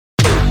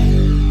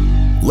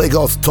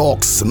Lagos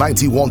Talks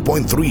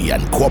 91.3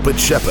 and Corporate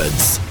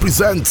Shepherds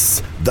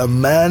presents the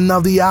Man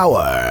of the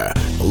Hour.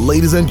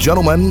 Ladies and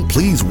gentlemen,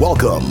 please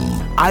welcome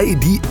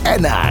ID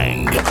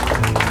Enang.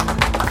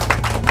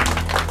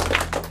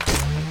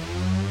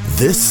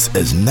 This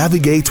is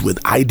Navigate with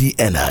ID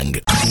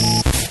Enang.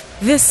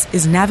 This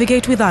is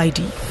Navigate with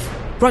ID,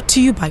 brought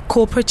to you by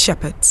Corporate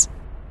Shepherds.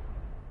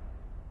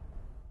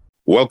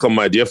 Welcome,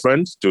 my dear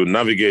friends, to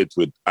Navigate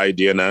with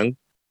ID Enang.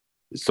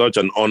 It's such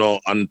an honor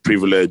and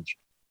privilege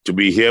to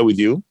be here with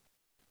you.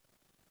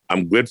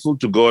 I'm grateful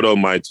to God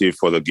Almighty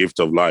for the gift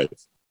of life,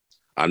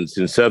 and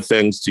sincere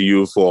thanks to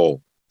you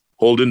for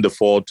holding the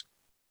fort,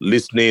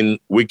 listening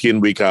week in,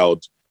 week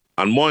out,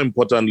 and more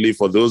importantly,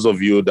 for those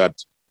of you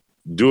that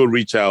do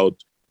reach out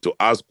to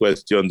ask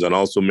questions and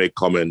also make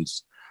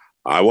comments.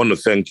 I want to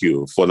thank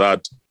you for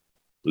that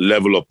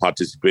level of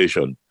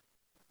participation.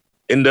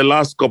 In the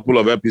last couple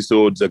of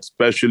episodes,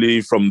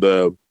 especially from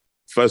the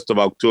 1st of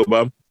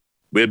October,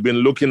 we've been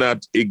looking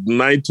at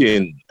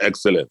igniting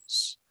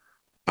excellence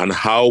and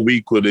how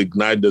we could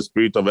ignite the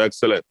spirit of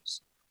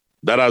excellence.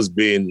 That has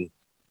been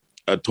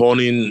a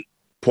turning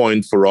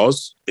point for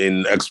us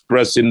in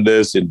expressing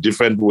this in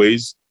different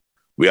ways.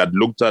 We had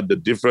looked at the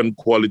different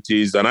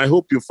qualities, and I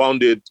hope you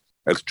found it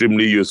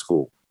extremely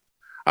useful.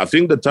 I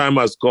think the time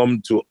has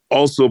come to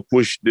also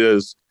push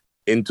this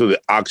into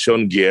the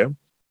action gear.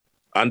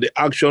 And the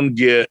action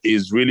gear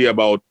is really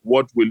about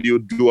what will you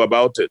do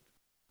about it,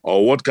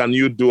 or what can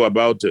you do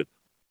about it.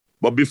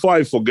 But before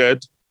I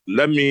forget,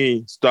 let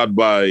me start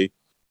by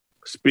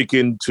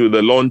speaking to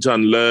the Launch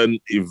and Learn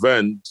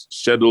event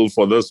scheduled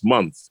for this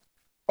month,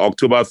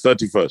 October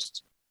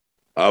 31st.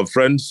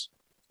 Friends,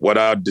 what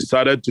I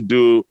decided to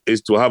do is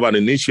to have an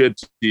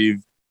initiative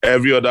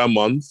every other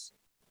month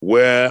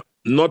where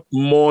not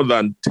more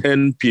than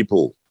 10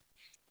 people,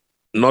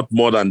 not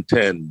more than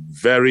 10,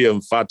 very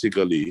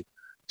emphatically,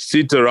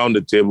 sit around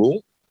the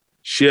table,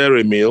 share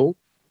a meal,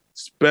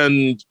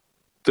 spend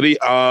 3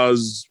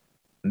 hours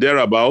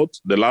thereabout.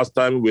 The last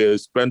time we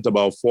spent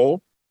about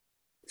 4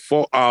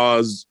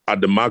 hours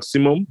at the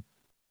maximum.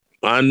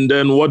 And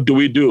then what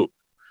do?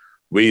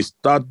 We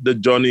start the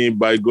journey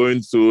by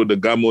going through the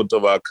gamut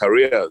of our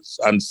careers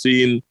and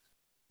seeing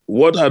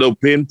what are the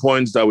pain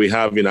points that we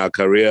have in our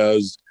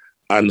careers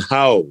and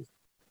how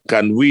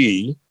can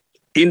we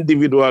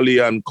individually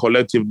and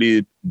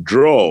collectively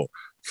draw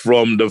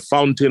from the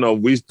fountain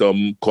of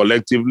wisdom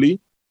collectively.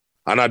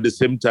 And at the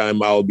same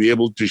time, I'll be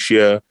able to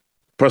share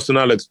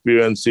personal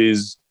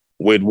experiences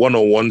with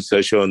one-on-one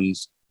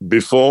sessions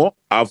before,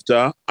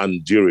 after,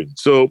 and during.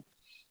 So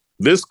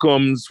this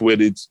comes with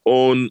its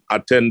own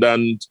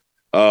attendant,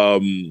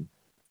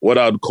 what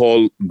I'd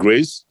call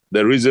grace.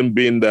 The reason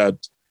being that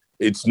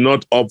it's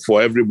not up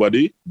for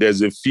everybody.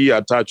 There's a fee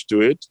attached to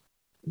it.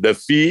 The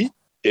fee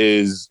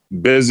is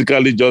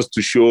basically just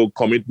to show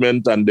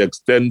commitment and the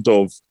extent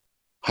of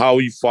how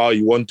far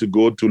you want to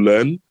go to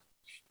learn.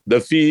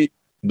 The fee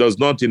does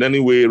not in any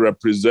way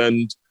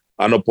represent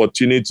an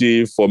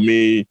opportunity for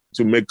me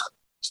to make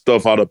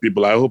stuff out of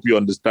people. I hope you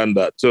understand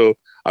that. So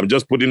I'm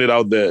just putting it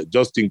out there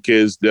just in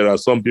case there are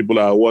some people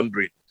that are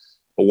wondering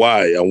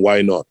why and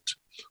why not.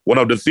 One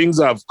of the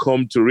things I've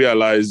come to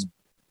realize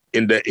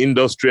in the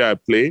industry I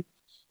play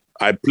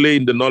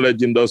in the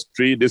knowledge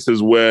industry. This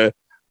is where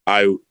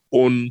I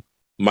own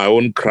my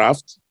own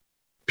craft.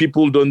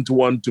 People don't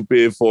want to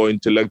pay for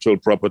intellectual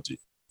property.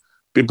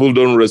 People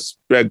don't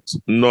respect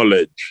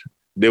knowledge.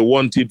 They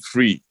want it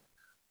free.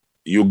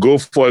 You go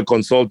for a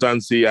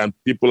consultancy and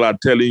people are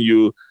telling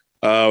you,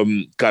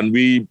 can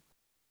we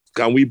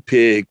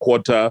pay a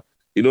quarter?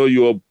 You know,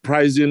 you're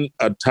pricing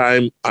a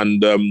time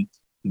and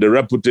the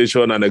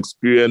reputation and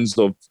experience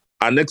of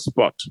an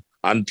expert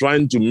and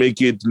trying to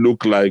make it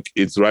look like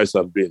it's rice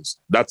and beans.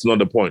 That's not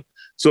the point.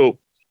 So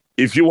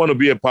if you want to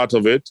be a part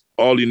of it,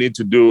 all you need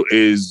to do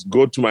is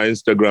go to my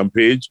Instagram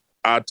page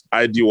at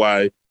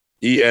IDYENANG.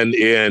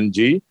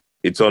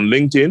 It's on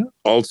LinkedIn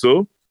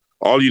also.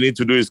 All you need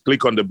to do is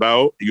click on the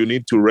bio. You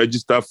need to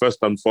register first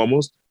and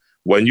foremost.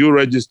 When you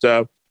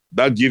register,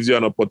 that gives you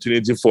an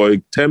opportunity for a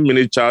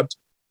 10-minute chat.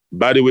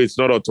 By the way, it's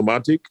not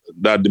automatic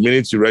that the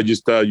minute you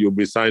register, you'll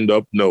be signed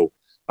up. No,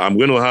 I'm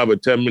going to have a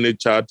 10-minute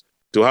chat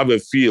to have a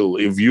feel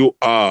if you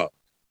are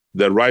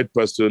the right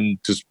person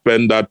to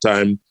spend that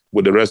time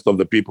with the rest of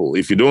the people.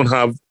 If you don't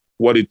have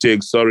what it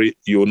takes, sorry,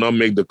 you will not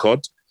make the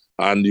cut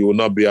and you will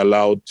not be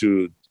allowed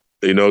to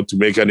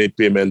make any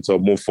payments or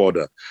move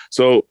further.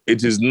 So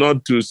it is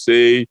not to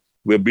say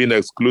we're being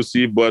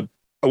exclusive, but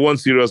I want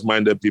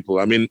serious-minded people.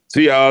 I mean,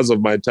 3 hours of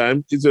my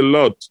time is a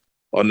lot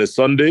on a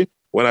Sunday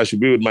when I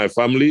should be with my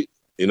family.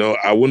 You know,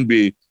 I wouldn't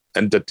be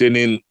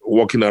entertaining,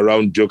 walking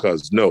around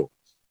jokers. No.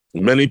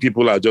 Many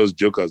people are just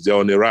jokers. They're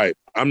on a ride.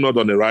 I'm not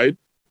on a ride,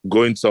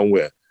 going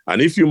somewhere.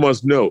 And if you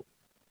must know,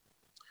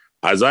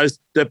 as I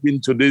step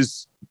into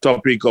this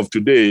topic of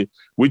today,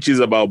 which is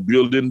about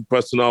building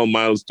personal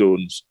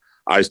milestones,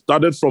 I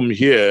started from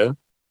here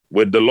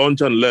with the Launch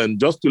and Learn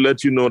just to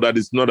let you know that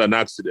it's not an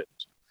accident.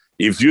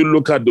 If you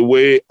look at the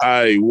way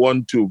I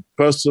want to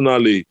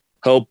personally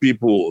help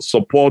people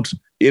support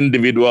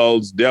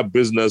individuals, their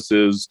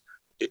businesses,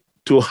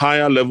 to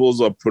higher levels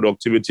of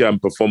productivity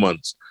and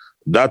performance.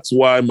 That's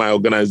why my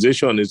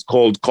organization is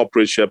called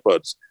Corporate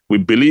Shepherds. We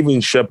believe in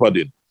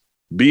shepherding,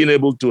 being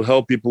able to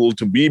help people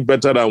to be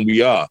better than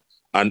we are.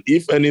 And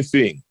if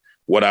anything,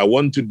 what I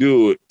want to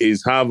do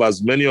is have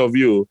as many of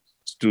you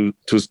to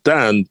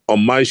stand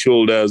on my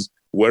shoulders.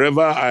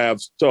 Wherever I have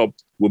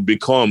stopped will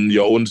become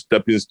your own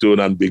stepping stone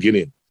and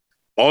beginning.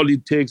 All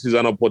it takes is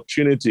an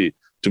opportunity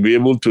to be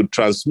able to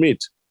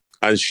transmit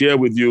and share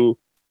with you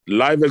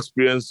life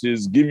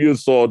experiences, give you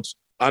thoughts,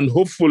 and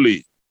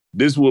hopefully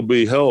this will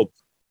be health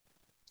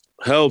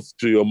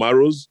to your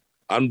marrows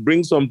and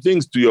bring some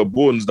things to your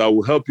bones that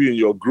will help you in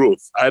your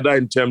growth, either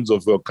in terms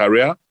of your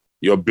career,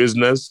 your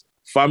business,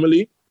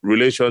 family,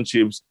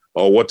 relationships,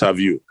 or what have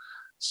you.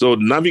 So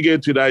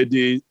Navigate with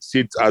ID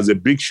sits as a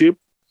big ship,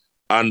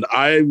 and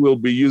I will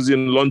be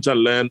using Launch and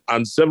Learn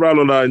and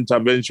several other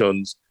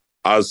interventions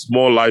as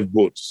small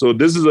lifeboats. So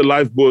this is a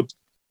lifeboat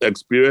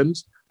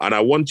experience, and I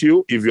want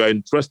you, if you are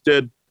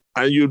interested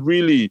and you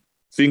really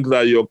think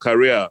that your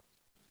career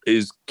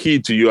is key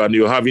to you and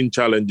you're having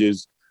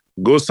challenges,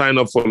 go sign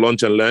up for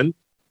Launch and Learn,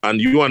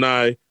 and you and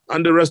I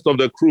and the rest of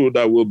the crew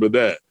that will be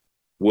there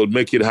will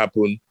make it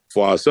happen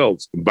for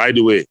ourselves. By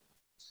the way,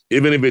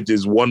 even if it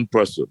is one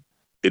person,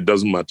 it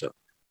doesn't matter.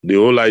 The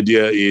whole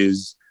idea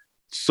is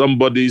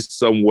somebody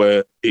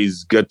somewhere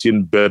is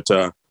getting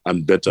better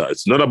and better.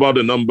 It's not about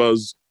the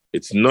numbers.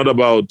 It's not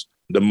about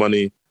the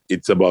money.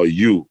 It's about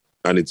you,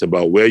 and it's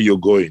about where you're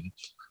going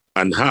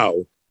and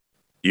how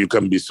you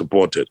can be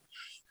supported.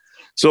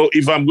 So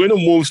if I'm going to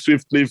move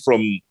swiftly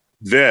from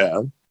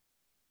there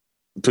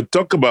to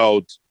talk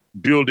about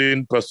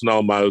building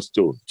personal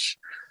milestones,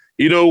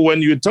 you know,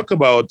 when you talk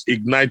about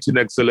igniting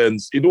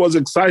excellence, it was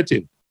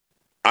exciting.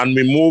 And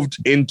we moved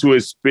into a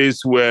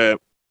space where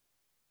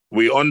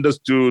we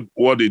understood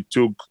what it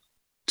took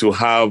to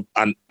have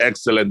an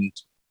excellent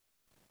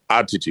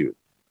attitude.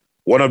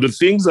 One of the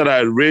things that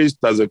I raised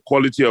as a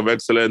quality of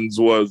excellence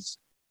was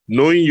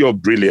knowing your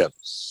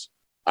brilliance.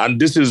 And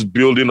this is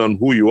building on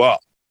who you are.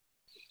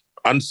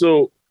 And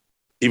so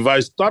if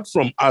I start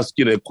from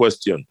asking a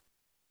question,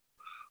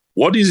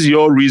 what is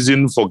your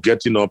reason for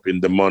getting up in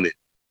the morning?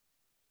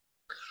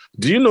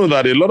 Do you know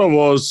that a lot of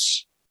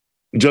us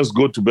just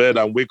go to bed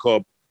and wake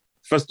up?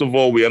 First of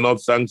all, we are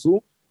not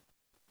thankful.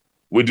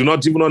 We do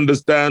not even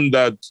understand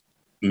that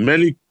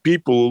many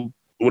people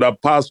would have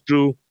passed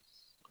through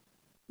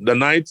the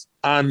night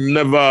and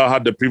never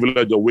had the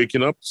privilege of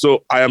waking up.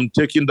 So I am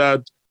taking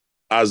that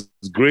as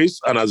grace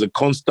and as a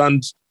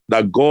constant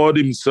that God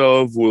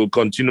himself will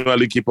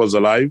continually keep us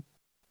alive.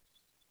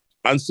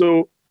 And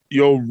so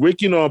your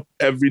waking up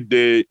every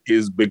day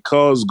is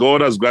because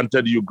God has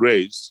granted you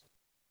grace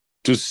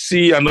to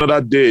see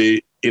another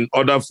day in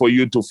order for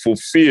you to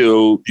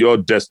fulfill your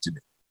destiny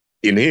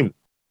in him.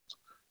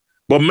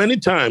 But many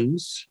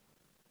times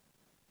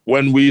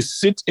when we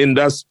sit in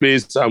that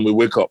space and we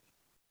wake up,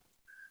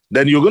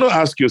 then you're going to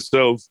ask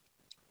yourself,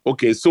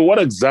 okay, so what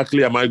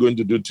exactly am I going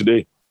to do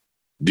today?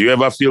 Do you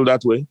ever feel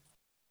that way?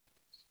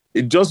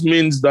 It just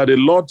means that a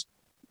lot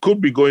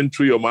could be going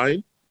through your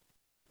mind.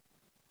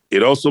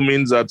 It also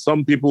means that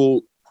some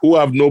people who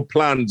have no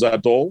plans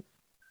at all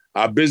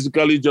are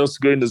basically just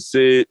going to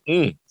say,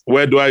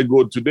 where do I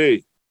go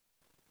today?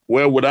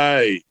 Where would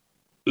I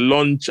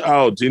launch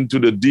out into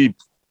the deep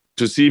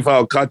to see if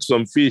I'll catch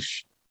some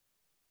fish?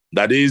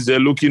 That is, they're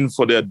looking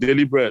for their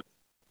daily bread,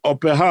 or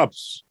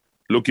perhaps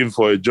looking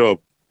for a job.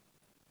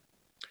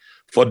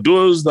 For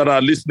those that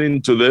are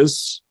listening to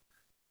this,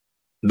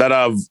 that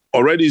have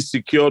already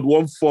secured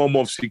one form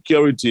of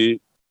security,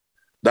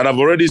 that have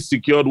already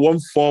secured one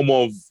form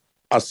of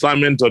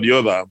assignment or the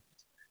other,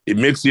 it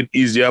makes it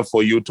easier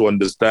for you to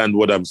understand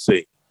what I'm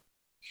saying.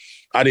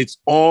 And it's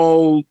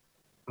all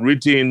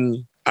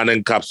written and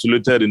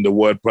encapsulated in the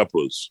word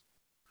purpose.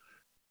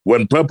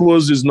 When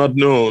purpose is not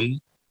known,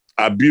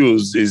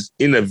 abuse is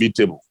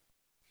inevitable.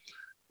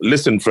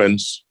 Listen,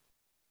 friends,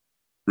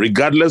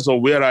 regardless of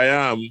where I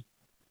am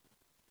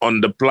on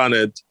the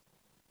planet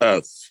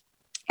Earth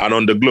and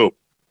on the globe,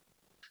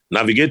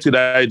 Navigate with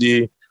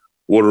ID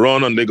will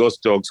run on Lagos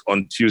Talks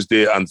on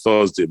Tuesday and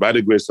Thursday by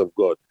the grace of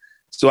God.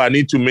 So I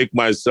need to make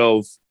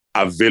myself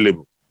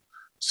available.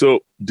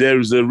 So there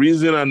is a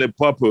reason and a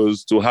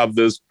purpose to have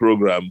this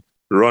program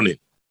running.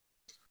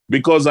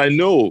 Because I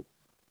know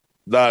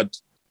that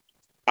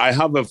I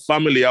have a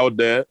family out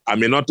there. I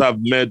may not have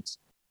met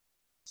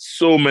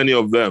so many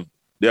of them.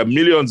 There are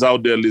millions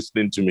out there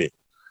listening to me.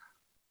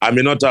 I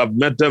may not have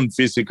met them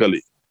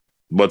physically,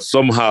 but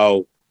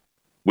somehow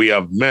we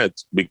have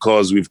met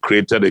because we've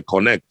created a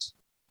connect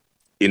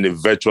in a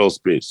virtual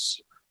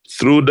space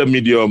through the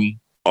medium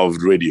of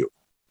radio.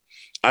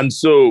 And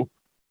so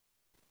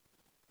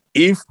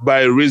if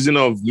by reason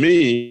of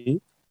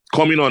me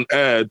coming on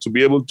air to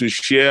be able to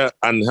share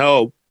and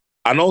help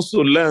and also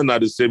learn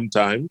at the same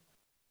time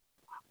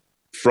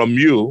from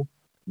you,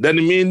 then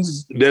it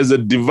means there's a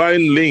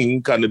divine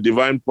link and a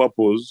divine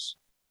purpose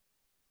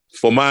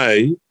for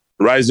my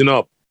rising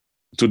up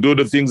to do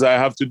the things I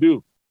have to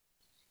do.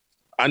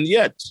 And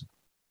yet,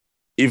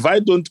 if I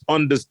don't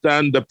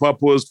understand the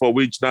purpose for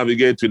which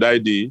Navigate with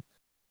ID,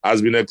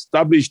 has been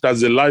established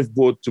as a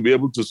lifeboat to be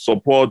able to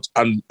support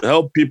and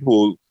help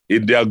people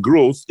in their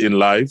growth in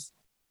life,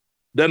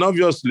 then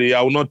obviously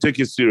I will not take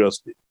it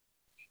seriously.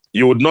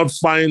 You would not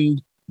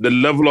find the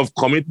level of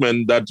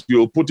commitment that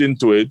you put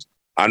into it.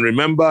 And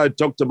remember, I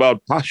talked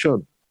about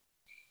passion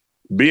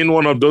being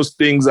one of those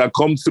things that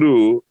come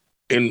through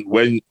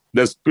when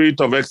the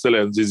spirit of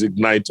excellence is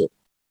ignited.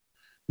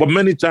 But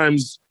many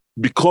times,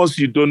 because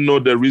you don't know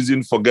the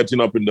reason for getting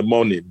up in the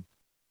morning,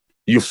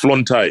 you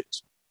flaunt it.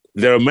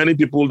 There are many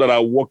people that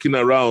are walking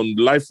around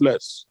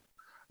lifeless.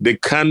 They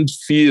can't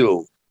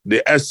feel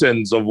the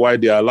essence of why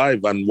they are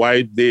alive and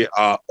why they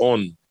are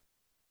on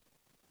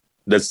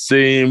the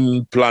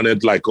same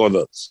planet like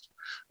others.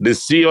 They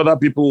see other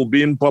people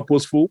being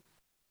purposeful,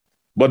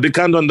 but they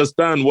can't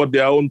understand what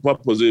their own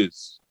purpose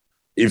is.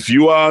 If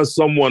you are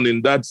someone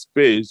in that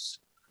space,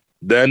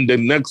 then the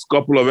next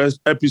couple of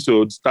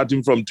episodes,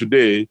 starting from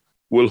today,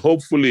 will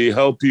hopefully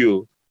help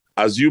you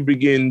as you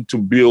begin to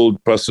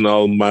build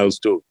personal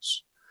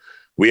milestones.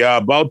 We are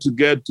about to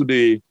get to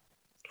the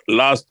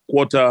last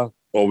quarter,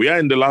 or we are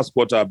in the last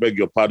quarter, I beg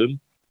your pardon,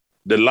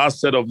 the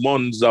last set of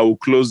months that will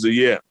close the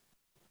year.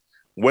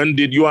 When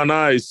did you and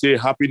I say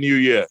Happy New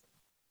Year?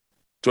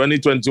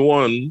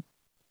 2021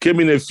 came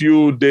in a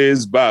few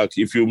days back,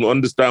 if you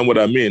understand what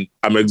I mean.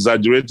 I'm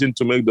exaggerating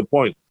to make the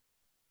point.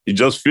 It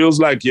just feels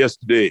like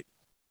yesterday.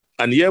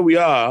 And here we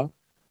are,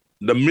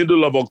 the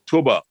middle of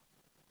October.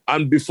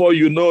 And before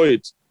you know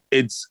it,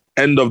 it's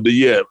end of the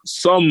year.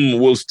 Some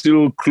will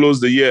still close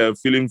the year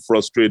feeling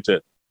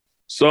frustrated.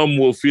 Some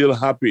will feel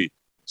happy.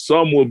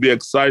 Some will be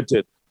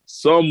excited.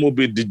 Some will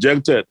be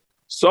dejected.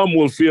 Some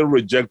will feel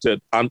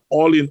rejected. And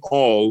all in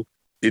all,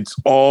 it's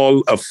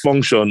all a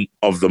function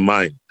of the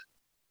mind.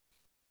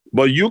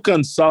 But you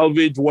can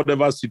salvage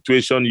whatever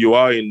situation you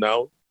are in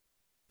now.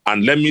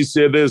 And let me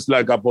say this,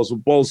 like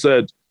Apostle Paul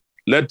said,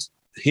 let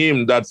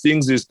him that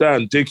thinks he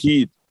stand take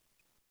heed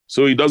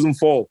so he doesn't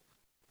fall.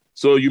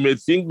 So you may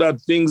think that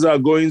things are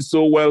going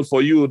so well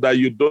for you that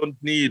you don't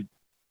need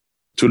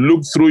to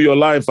look through your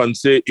life and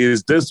say,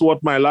 is this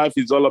what my life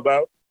is all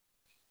about?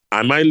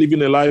 Am I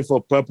living a life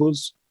of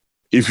purpose?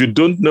 If you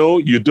don't know,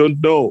 you don't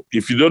know.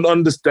 If you don't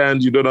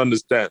understand, you don't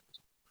understand.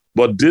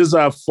 But these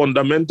are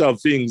fundamental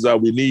things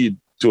that we need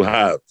to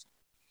have.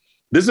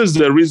 This is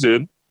the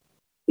reason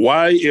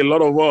why a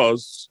lot of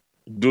us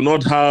do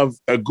not have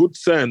a good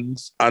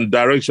sense and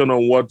direction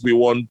on what we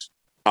want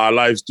our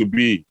lives to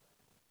be.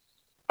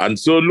 And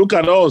so look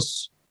at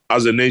us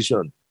as a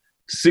nation,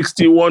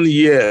 61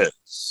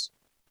 years.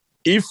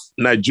 If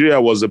Nigeria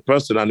was a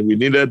person and we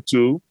needed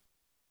to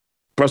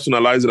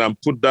personalize it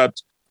and put the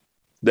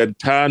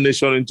entire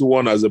nation into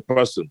one as a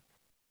person,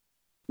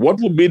 what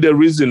would be the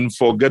reason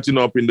for getting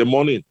up in the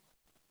morning?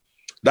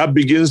 That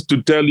begins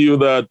to tell you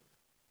that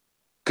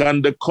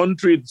can the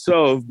country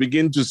itself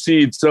begin to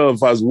see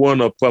itself as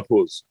one of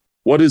purpose?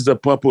 What is the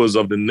purpose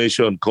of the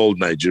nation called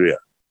Nigeria?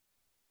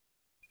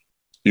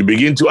 You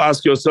begin to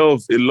ask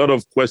yourself a lot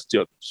of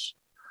questions.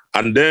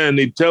 And then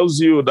it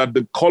tells you that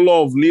the color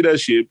of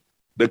leadership,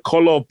 the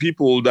color of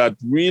people that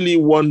really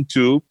want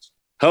to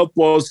help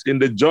us in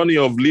the journey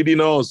of leading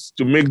us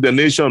to make the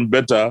nation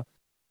better,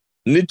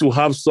 need to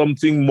have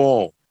something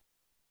more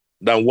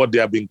than what they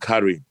have been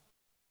carrying.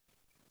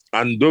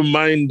 And don't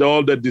mind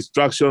all the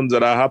distractions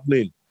that are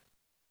happening.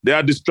 There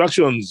are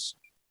distractions.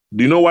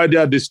 Do you know why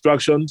there are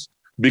distractions?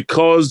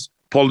 Because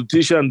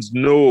politicians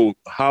know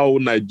how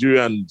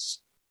Nigerians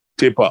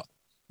taper.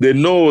 They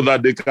know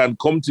that they can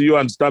come to you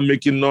and start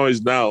making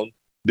noise now.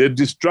 They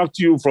distract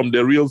you from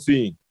the real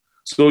thing.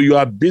 So you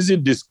are busy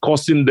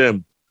discussing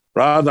them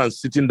rather than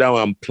sitting down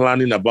and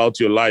planning about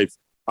your life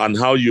and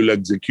how you'll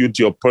execute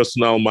your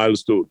personal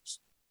milestones.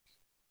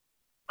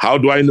 How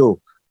do I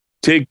know?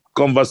 Take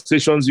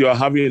conversations you are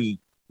having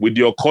with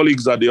your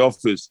colleagues at the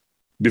office.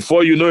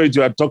 Before you know it,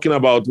 you are talking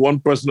about one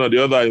person or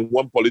the other in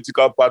one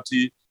political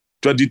party.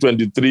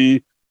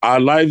 2023, our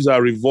lives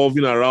are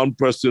revolving around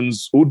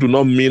persons who do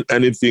not mean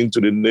anything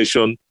to the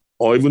nation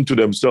or even to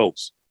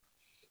themselves.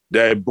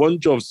 There are a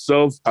bunch of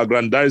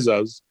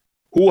self-aggrandizers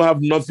who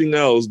have nothing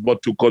else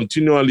but to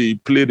continually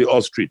play the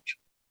ostrich.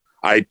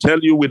 I tell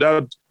you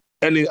without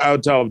any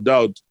iota of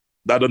doubt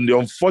that on the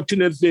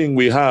unfortunate thing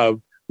we have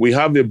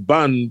a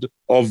band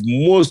of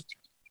most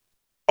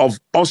of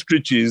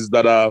ostriches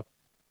that are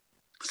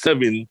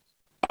serving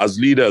as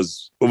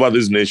leaders over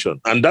this nation.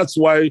 And that's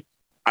why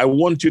I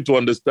want you to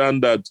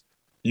understand that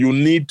you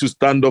need to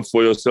stand up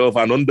for yourself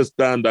and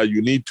understand that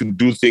you need to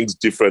do things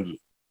differently.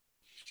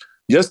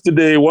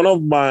 Yesterday, one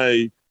of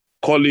my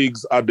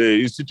colleagues at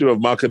the Institute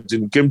of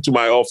Marketing came to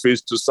my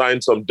office to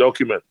sign some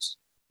documents.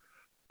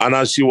 And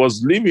as she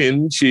was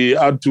leaving, she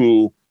had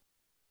to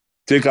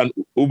take an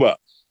Uber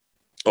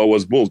or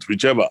was Bolt,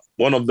 whichever,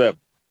 one of them.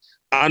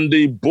 And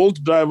the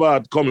Bolt driver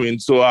had come in,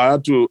 so I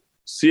had to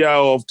see her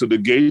off to the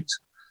gate.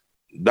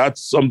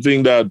 That's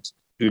something that,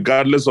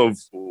 regardless of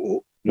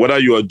whether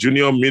you are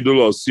junior,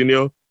 middle, or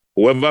senior,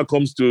 whoever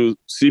comes to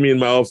see me in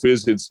my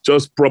office, it's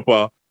just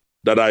proper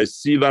that I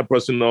see that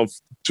person off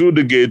to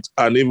the gate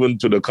and even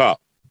to the car.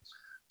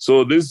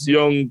 So this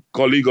young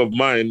colleague of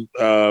mine,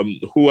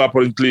 who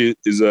apparently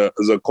is a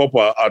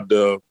copper at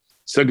the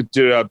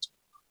secretariat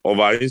of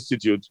our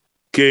institute,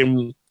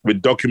 came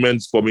with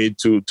documents for me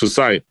to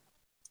sign.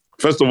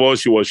 First of all,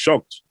 she was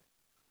shocked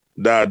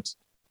that,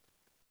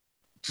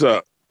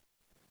 sir,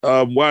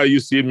 why are you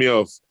seeing me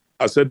off?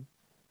 I said,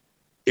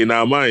 in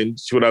her mind,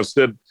 she would have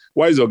said,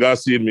 why is your guy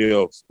seeing me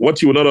off?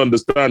 What you will not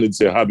understand, it's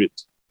a habit.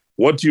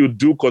 What you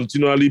do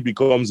continually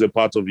becomes a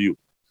part of you.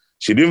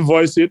 She didn't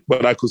voice it,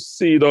 but I could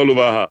see it all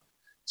over her.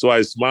 So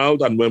I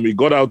smiled, and when we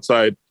got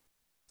outside,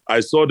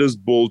 I saw this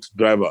Bolt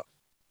driver.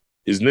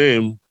 His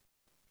name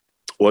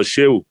was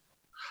Shehu.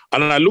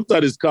 And I looked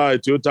at his car, a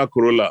Toyota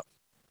Corolla.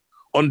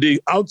 On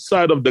the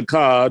outside of the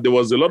car, there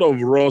was a lot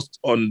of rust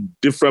on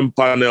different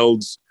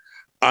panels,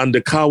 and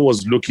the car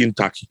was looking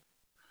tacky.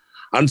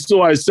 And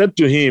so I said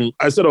to him,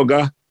 I said,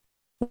 Oga,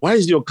 why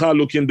is your car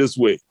looking this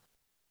way?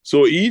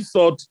 So he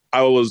thought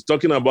I was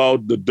talking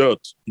about the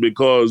dirt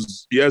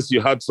because, yes, you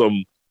had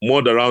some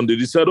mud around it.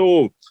 He said,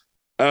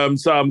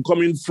 sir, I'm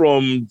coming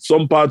from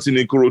some parts in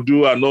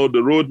Ikorodu. I know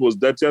the road was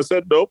dirty. I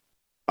said, no,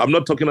 I'm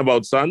not talking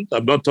about sand.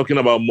 I'm not talking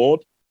about mud.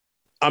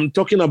 I'm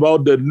talking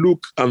about the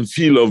look and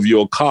feel of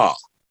your car.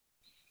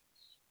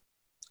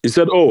 He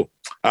said,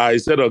 I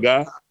said,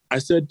 Oga, I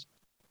said,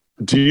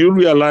 do you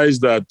realize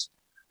that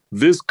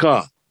this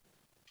car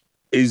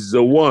is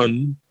the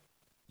one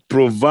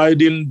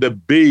providing the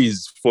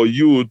base for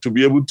you to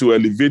be able to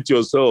elevate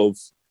yourself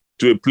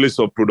to a place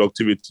of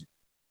productivity?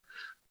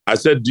 I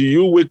said, do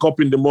you wake up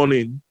in the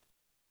morning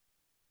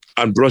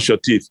and brush your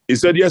teeth? He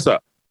said, yes, sir.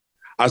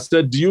 I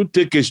said, do you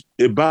take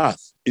a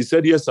bath? He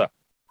said, yes, sir.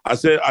 I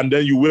said, and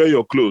then you wear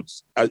your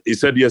clothes? He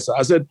said, yes, sir.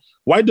 I said,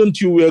 why don't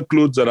you wear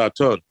clothes that are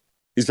torn?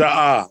 He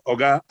said,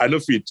 okay, I know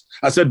fit.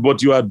 I said,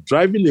 but you are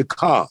driving a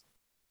car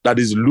that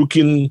is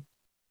looking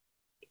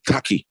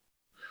tacky.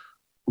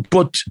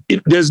 But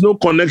there's no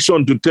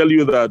connection to tell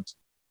you that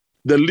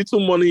the little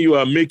money you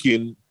are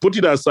making, put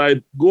it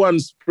aside, go and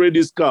spray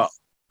this car.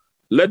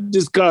 Let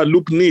this car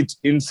look neat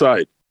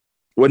inside.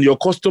 When your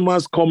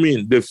customers come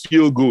in, they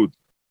feel good.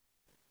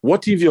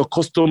 What if your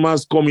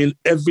customers come in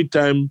every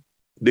time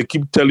they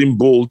keep telling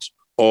Bolt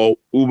or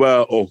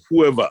Uber or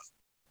whoever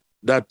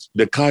that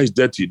the car is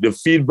dirty? The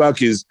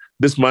feedback is,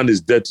 this man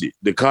is dirty.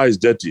 The car is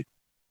dirty.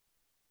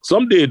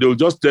 Someday they'll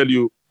just tell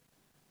you,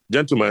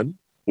 gentlemen,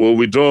 we'll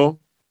withdraw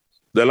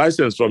the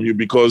license from you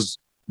because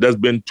there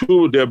have been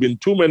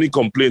too many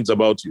complaints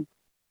about you.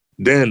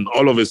 Then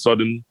all of a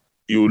sudden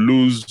you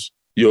lose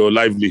your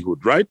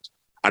livelihood, right?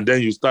 And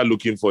then you start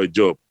looking for a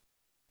job.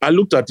 I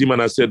looked at him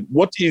and I said,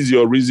 what is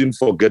your reason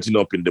for getting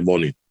up in the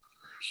morning?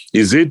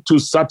 Is it to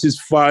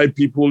satisfy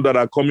people that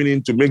are coming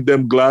in to make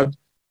them glad?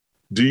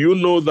 Do you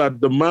know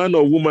that the man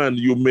or woman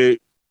you may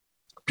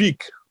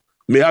pick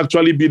may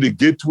actually be the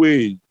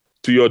gateway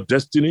to your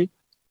destiny?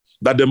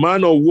 That the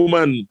man or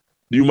woman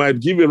you might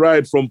give a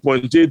ride from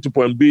point A to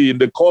point B. In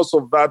the course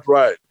of that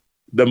ride,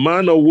 the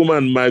man or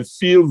woman might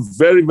feel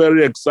very,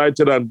 very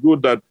excited and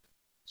good that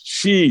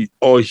she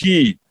or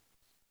he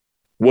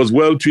was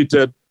well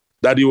treated,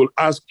 that he will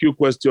ask you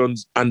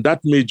questions, and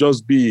that may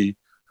just be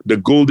the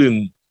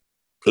golden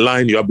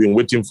line you have been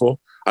waiting for.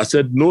 I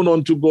said, known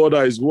unto God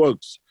are his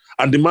works.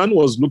 And the man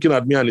was looking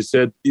at me and he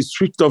said, he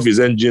switched off his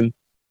engine,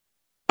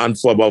 and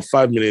for about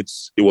 5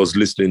 minutes, he was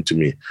listening to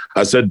me.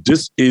 I said,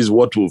 this is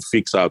what will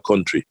fix our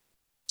country.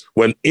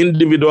 When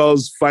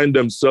individuals find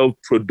themselves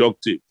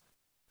productive,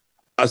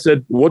 I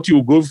said, what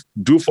you go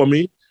do for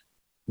me,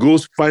 go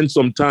find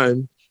some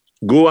time,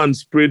 go and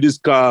spray this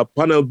car,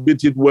 panel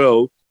beat it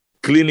well,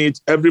 clean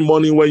it every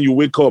morning when you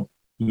wake up,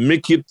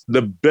 make it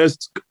the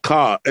best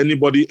car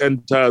anybody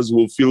enters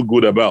will feel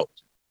good about.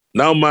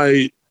 Now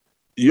my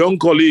young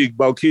colleague,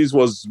 Balkis,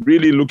 was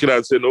really looking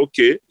at saying,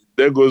 okay,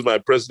 there goes my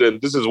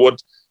president. This is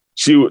what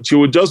she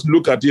would just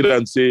look at it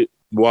and say,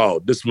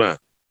 wow, this man.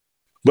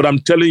 But I'm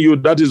telling you,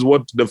 that is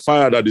what the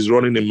fire that is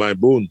running in my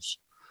bones.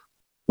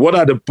 What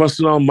are the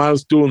personal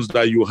milestones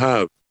that you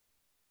have?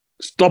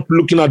 Stop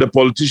looking at the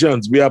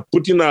politicians. We are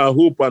putting our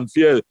hope and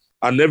fear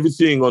and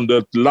everything on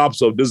the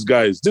laps of these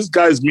guys. These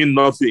guys mean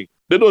nothing.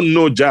 They don't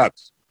know jack.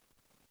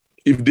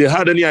 If they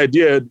had any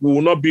idea, we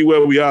will not be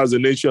where we are as a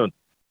nation.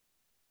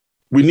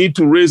 We need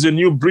to raise a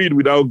new breed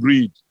without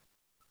greed.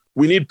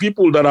 We need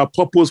people that are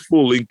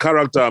purposeful in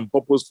character and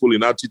purposeful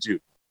in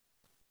attitude.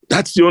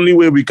 That's the only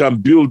way we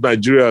can build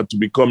Nigeria to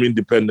become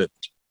independent.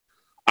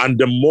 And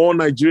the more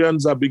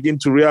Nigerians are beginning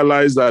to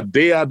realize that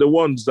they are the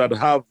ones that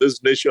have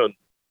this nation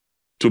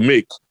to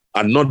make,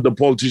 and not the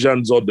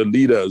politicians or the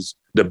leaders,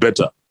 the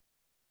better.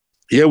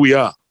 Here we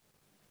are.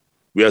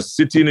 We are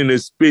sitting in a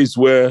space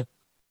where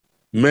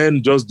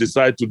men just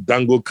decide to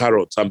dangle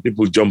carrots and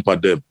people jump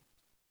at them.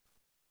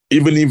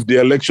 Even if the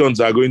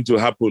elections are going to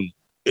happen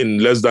in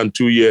less than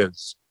 2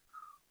 years,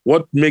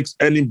 what makes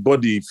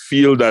anybody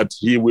feel that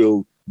he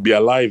will be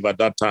alive at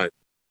that time?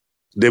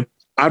 The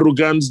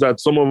arrogance that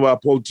some of our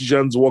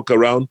politicians walk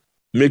around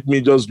make me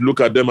just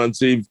look at them and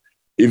say,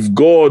 if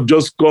God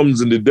just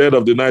comes in the dead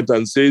of the night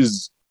and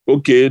says,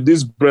 okay,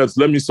 this breath,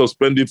 let me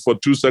suspend it for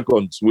 2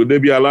 seconds, will they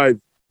be alive?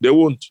 They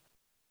won't.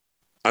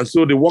 And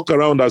so they walk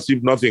around as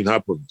if nothing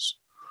happens.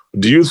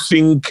 Do you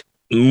think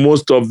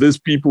most of these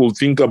people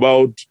think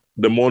about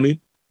the morning?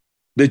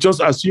 They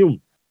just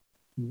assume.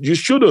 You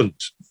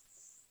shouldn't.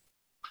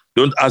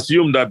 Don't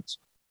assume that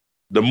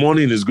the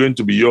morning is going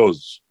to be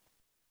yours.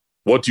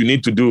 What you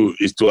need to do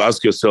is to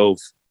ask yourself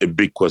a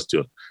big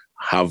question.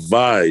 Have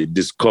I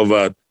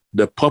discovered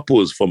the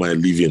purpose for my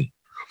living?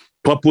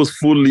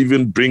 Purposeful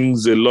living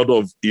brings a lot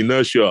of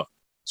inertia.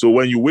 So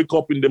when you wake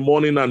up in the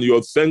morning and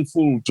you're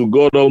thankful to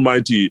God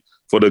Almighty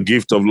for the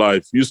gift of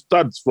life, you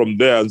start from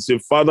there and say,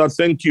 Father,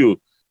 thank you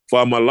for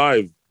I'm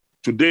alive.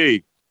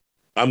 Today,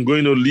 I'm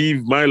going to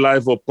live my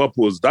life of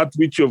purpose. That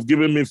which you've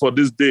given me for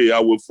this day, I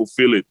will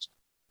fulfill it.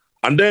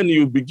 And then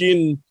you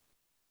begin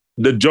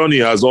the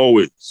journey as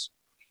always.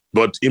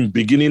 But in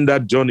beginning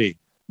that journey,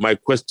 my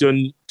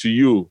question to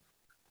you,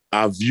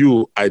 have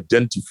you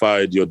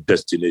identified your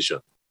destination?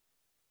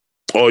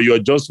 Or you're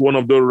just one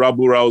of those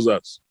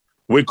rabble-rousers?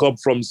 Wake up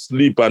from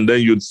sleep and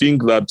then you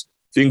think that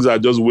things are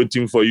just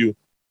waiting for you,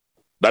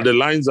 that the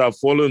lines are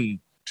fallen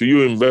to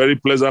you in very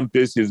pleasant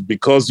places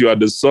because you are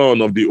the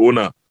son of the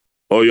owner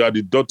or you are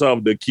the daughter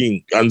of the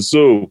king. And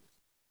so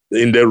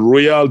in the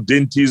royal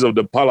dainties of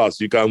the palace,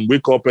 you can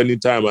wake up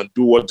anytime and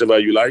do whatever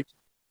you like.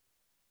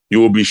 You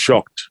will be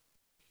shocked.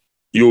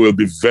 You will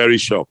be very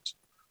shocked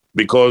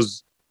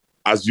because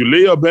as you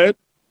lay your bed,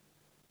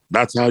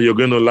 that's how you're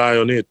going to lie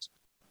on it.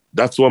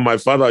 That's what my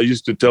father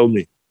used to tell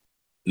me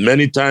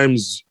many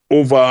times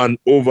over and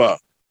over.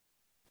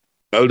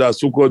 Elder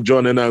Suko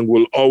John Enang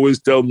will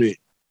always tell me,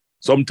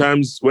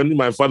 sometimes when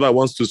my father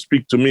wants to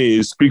speak to me,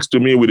 he speaks to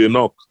me with a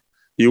knock.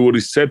 He will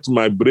reset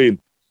my brain.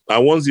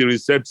 And once he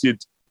resets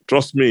it,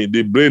 trust me,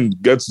 the brain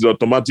gets the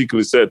automatic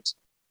reset.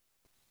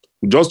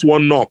 Just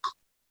one knock,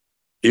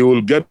 he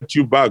will get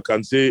you back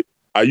and say,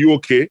 are you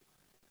okay?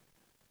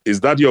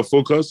 Is that your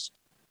focus?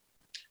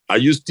 Are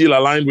you still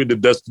aligned with the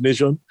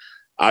destination?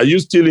 Are you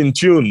still in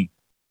tune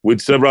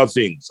with several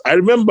things? I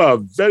remember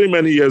very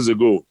many years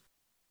ago,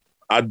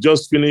 I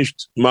just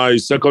finished my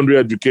secondary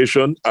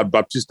education at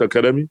Baptist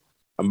Academy.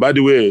 And by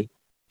the way,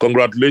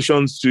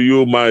 congratulations to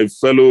you, my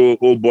fellow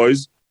old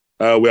boys.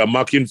 We are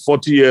marking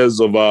 40 years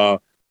of our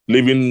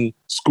leaving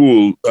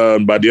school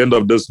by the end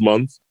of this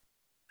month.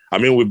 I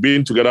mean, we've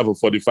been together for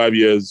 45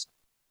 years.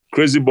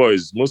 Crazy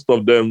boys, most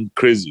of them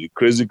crazy.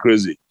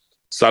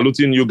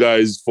 Saluting you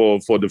guys for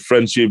the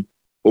friendship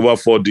over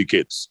 4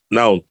 decades.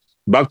 Now,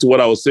 back to what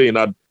I was saying,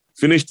 I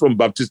finished from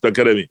Baptist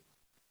Academy.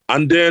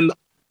 And then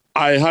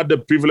I had the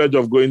privilege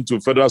of going to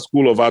Federal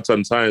School of Arts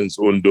and Science,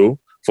 Ondo,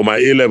 for my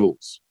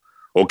A-levels.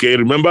 Okay,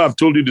 remember I've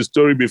told you the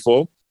story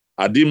before.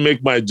 I didn't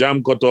make my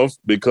JAMB cutoff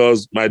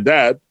because my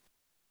dad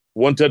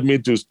wanted me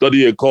to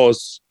study a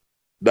course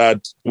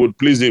that would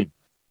please him.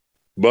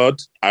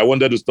 But I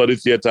wanted to study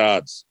theater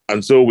arts.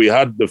 And so we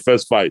had the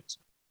first fight.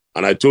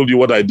 And I told you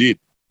what I did.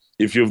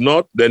 If you've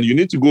not, then you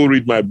need to go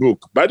read my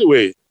book. By the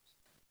way,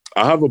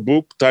 I have a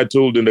book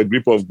titled In the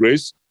Grip of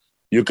Grace.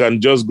 You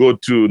can just go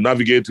to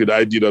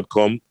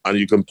navigatewithid.com and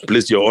you can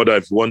place your order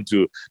if you want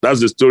to. That's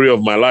the story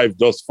of my life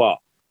thus far.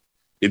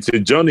 It's a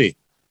journey.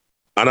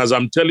 And as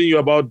I'm telling you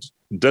about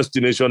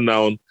destination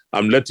now,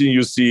 I'm letting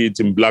you see it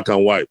in black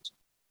and white.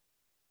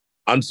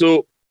 And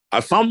so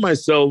I found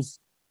myself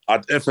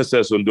at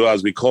FSS Ondo,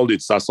 as we called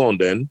it, Sason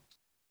then,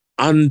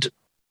 and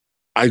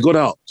I got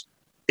out,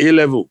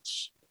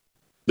 A-levels.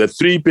 The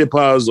 3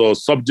 papers or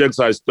subjects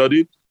I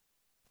studied,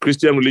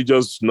 Christian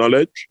religious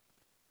knowledge,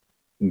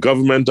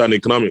 government and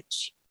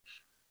economics.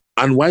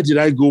 And why did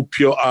I go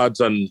pure arts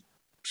and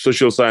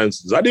social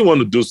sciences? I didn't want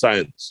to do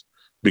science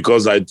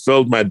because I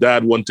felt my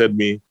dad wanted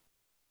me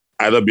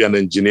either be an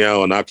engineer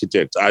or an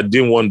architect. I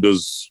didn't want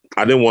those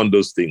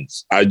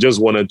things. I just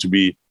wanted to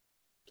be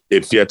a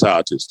theater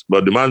artist.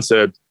 But the man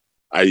said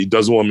he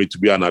doesn't want me to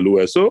be an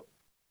alua. So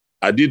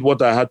I did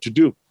what I had to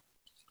do.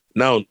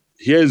 Now,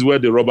 here is where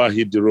the rubber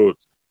hit the road.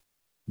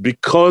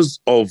 Because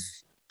of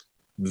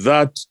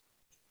that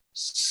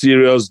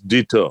serious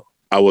detail,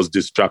 I was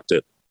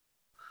distracted.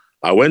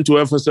 I went to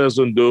FSS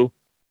Ondo.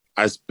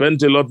 I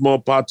spent a lot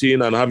more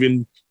partying and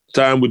having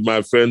time with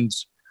my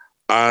friends.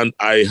 And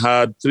I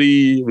had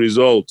 3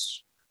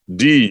 results: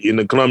 D in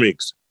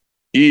economics,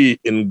 E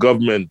in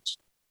government,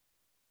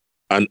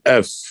 and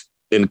F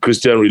in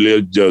Christian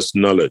religious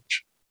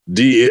knowledge.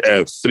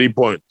 DAF, 3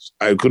 points.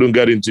 I couldn't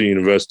get into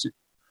university.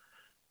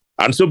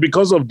 And so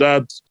because of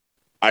that,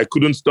 I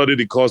couldn't study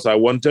the course I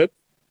wanted.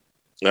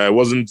 I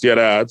wasn't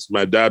theater arts.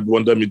 My dad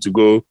wanted me to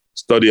go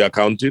study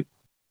accounting.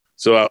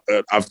 So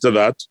after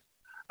that,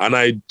 and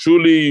I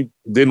truly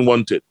didn't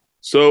want it.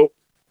 So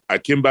I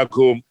came back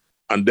home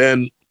and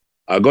then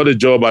I got a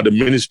job at the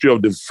Ministry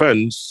of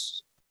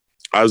Defense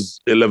as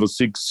a level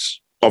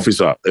 6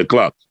 officer, a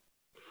clerk.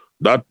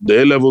 That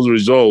the A-levels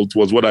result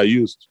was what I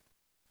used.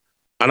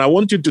 And I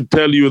wanted to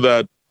tell you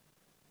that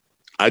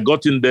I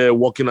got in there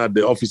working at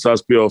the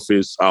officer's pay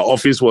office. Our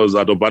office was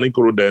at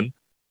Obanikoro then.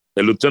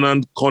 A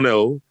lieutenant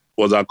colonel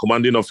was our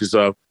commanding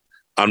officer,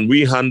 and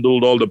we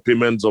handled all the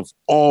payments of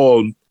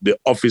all the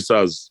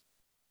officers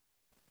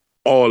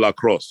all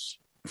across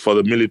for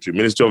the military,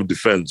 Ministry of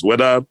Defense,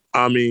 whether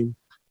Army,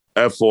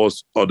 Air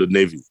Force, or the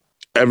Navy.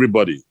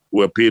 Everybody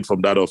were paid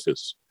from that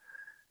office.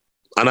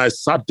 And I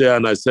sat there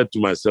and I said to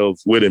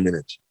myself, wait a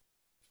minute.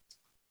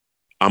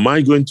 Am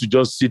I going to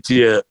just sit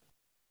here?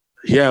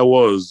 Here I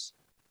was,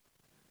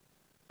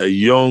 a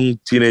young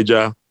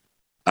teenager.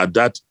 At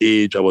that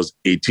age, I was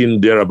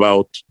 18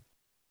 thereabout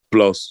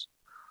plus.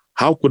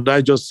 How could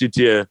I just sit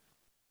here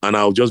and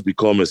I'll just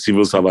become a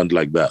civil servant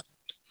like that?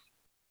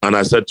 And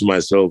I said to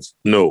myself,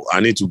 no, I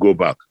need to go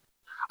back.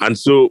 And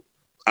so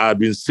I've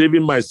been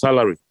saving my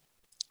salary.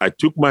 I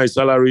took my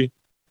salary.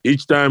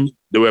 Each time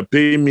they were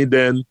paying me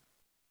then,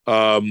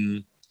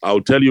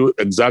 I'll tell you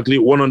exactly,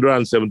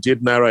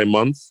 178 naira a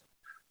month.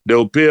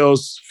 They'll pay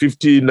us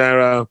 50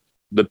 naira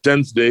the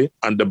 10th day,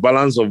 and the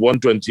balance of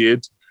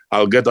 128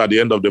 I'll get at the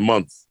end of the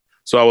month.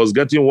 So I was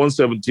getting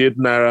 178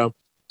 naira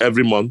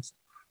every month,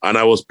 and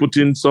I was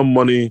putting some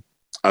money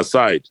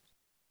aside.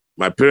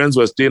 My parents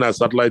were staying at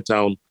Satellite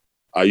Town.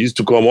 I used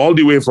to come all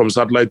the way from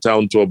Satellite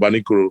Town to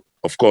Obanikoro,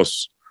 of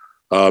course,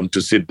 to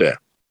sit there.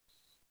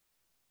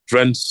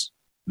 Friends,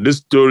 this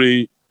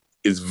story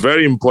is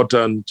very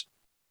important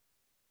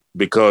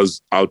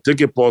because I'll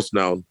take a pause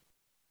now,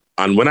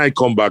 and when I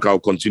come back, I'll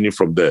continue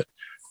from there.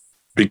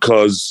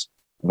 Because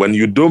when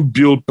you don't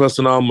build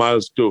personal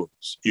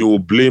milestones, you will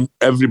blame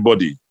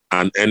everybody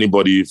and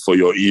anybody for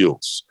your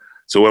ills.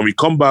 So when we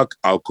come back,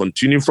 I'll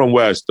continue from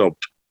where I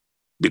stopped,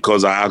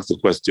 because I asked the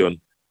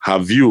question,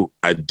 have you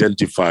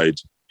identified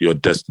your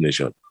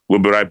destination? We'll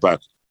be right back.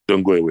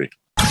 Don't go away.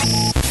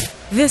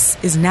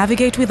 This is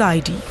Navigate with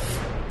ID,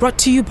 brought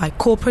to you by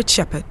Corporate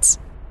Shepherds.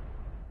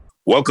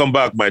 Welcome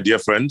back, my dear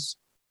friends.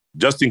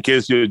 Just in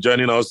case you're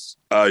joining us,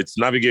 it's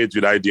Navigate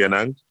with ID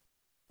Enang.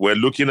 We're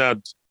looking at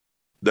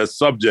the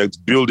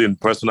subject, building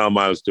personal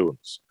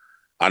milestones.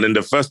 And in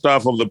the first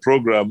half of the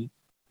program,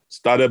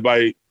 started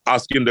by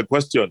asking the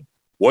question,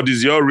 what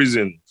is your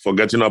reason for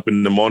getting up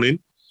in the morning?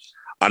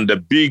 And the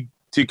big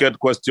ticket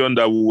question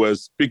that we were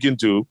speaking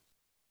to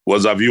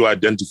was, have you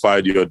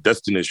identified your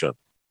destination?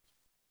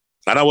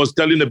 And I was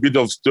telling a bit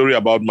of story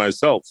about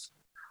myself,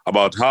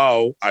 about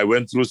how I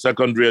went through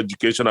secondary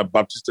education at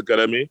Baptist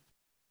Academy,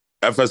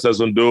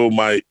 FSS Ondo,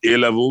 my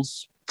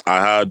A-levels.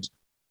 I had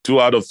 2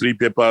 out of 3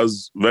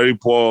 papers, very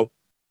poor,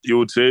 you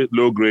would say,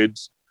 low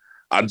grades.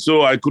 And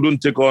so I couldn't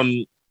take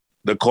on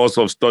the course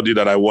of study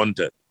that I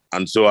wanted.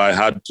 And so I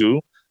had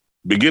to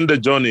begin the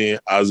journey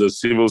as a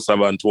civil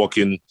servant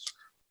working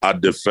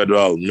at the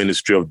Federal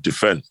Ministry of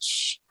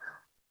Defense.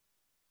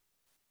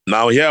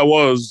 Now, here I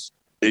was,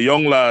 a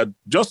young lad,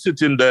 just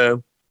sitting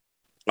there.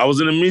 I was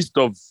in the midst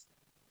of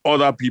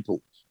other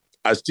people.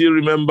 I still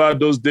remember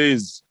those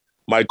days,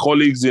 my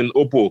colleagues in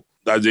OPO,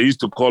 as they used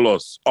to call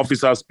us,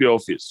 Officers' Peer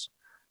Office.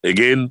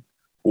 Again,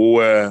 who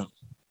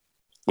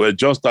were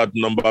just at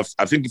number,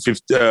 I think,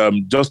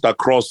 50, just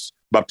across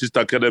Baptist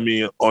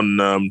Academy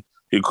on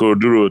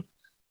Ikorodu Road.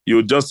 You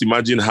would just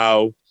imagine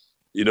how,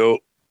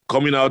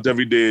 coming out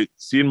every day,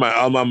 seeing my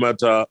alma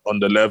mater on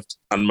the left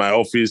and my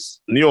office,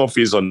 new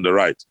office on the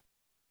right.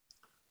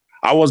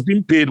 I was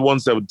being paid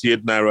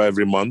 178 naira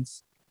every month,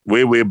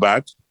 way, way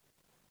back.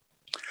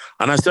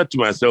 And I said to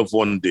myself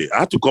one day, I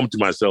had to come to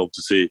myself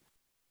to say,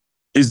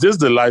 is this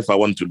the life I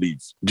want to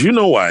live? Do you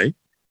know why?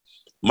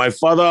 My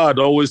father had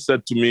always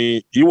said to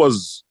me, he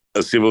was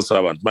a civil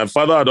servant. My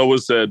father had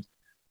always said,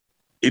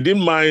 he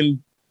didn't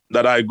mind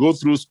that I go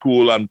through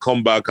school and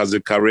come back as a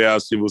career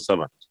civil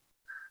servant,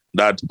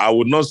 that I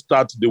would not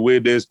start the way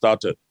they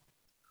started,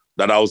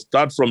 that I would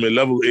start from a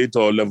level 8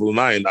 or level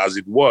 9 as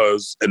it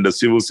was in the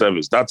civil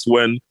service. That's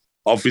when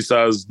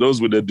officers,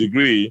 those with a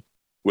degree,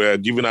 were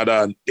given either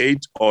an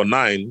 8 or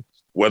 9,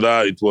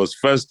 whether it was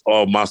first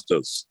or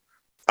master's.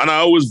 And I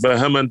always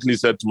vehemently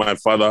said to my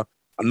father,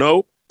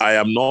 no, I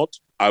am not,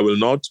 I will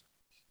not.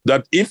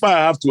 That if I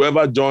have to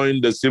ever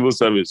join the civil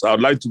service, I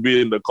would like to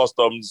be in the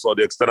customs or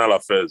the external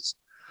affairs.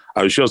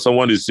 I'm sure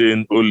someone is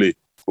saying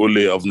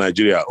Ole of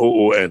Nigeria,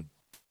 OON.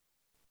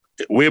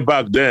 Way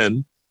back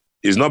then,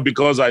 it's not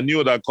because I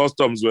knew that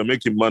customs were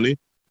making money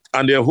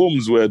and their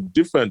homes were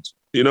different,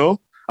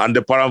 and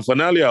the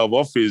paraphernalia of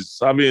office,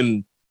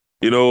 having,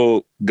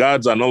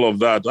 guards and all of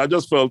that. I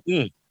just felt,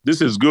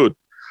 this is good.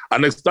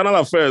 And external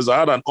affairs, I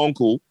had an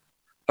uncle,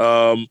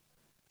 Mr.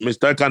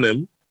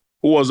 Kanem,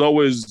 who was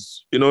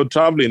always,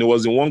 traveling. He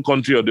was in one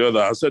country or the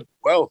other. I said,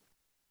 well,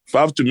 if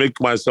I have to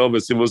make myself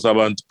a civil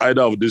servant,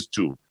 either of these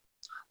two.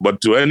 But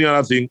to any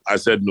other thing, I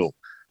said no.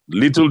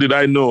 Little did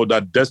I know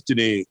that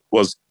destiny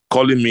was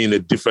calling me in a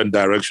different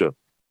direction.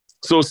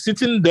 So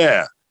sitting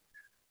there,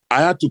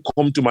 I had to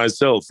come to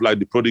myself like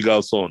the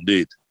prodigal son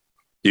did.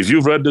 If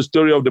you've read the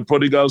story of the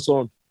prodigal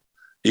son,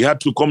 he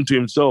had to come to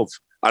himself.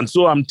 And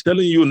so I'm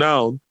telling you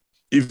now,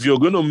 if you're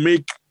going to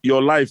make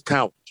your life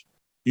count,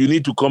 you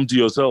need to come to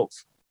yourself.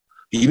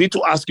 You need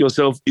to ask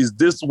yourself, is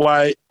this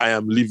why I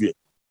am living?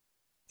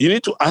 You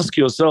need to ask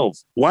yourself,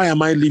 why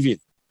am I living?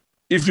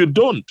 If you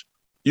don't,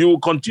 you will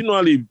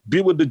continually be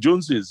with the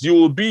Joneses. You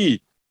will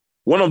be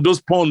one of those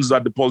pawns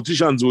that the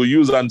politicians will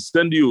use and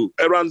send you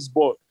errands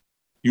boy.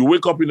 You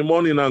wake up in the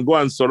morning and go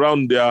and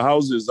surround their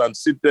houses and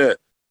sit there,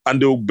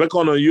 and they'll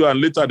beckon on you,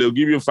 and later they'll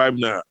give you 5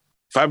 naira.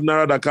 5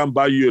 naira that can't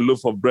buy you a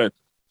loaf of bread.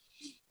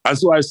 And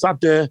so I sat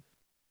there,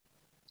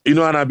 and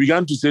I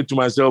began to say to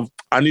myself,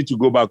 I need to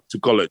go back to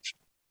college.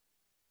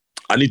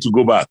 I need to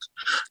go back.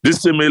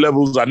 These same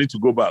A-levels, I need to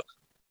go back.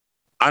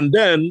 And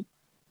then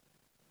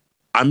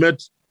I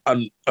met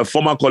a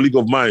former colleague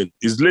of mine.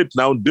 He's late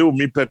now,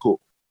 Deomi Peko.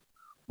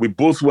 We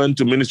both went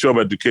to Ministry of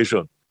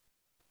Education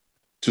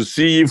to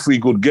see if we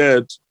could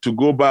get to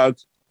go back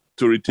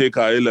to retake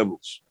our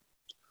A-levels.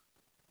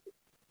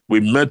 We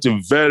met a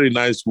very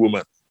nice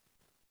woman,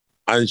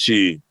 and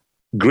she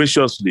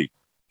graciously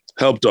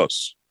helped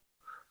us.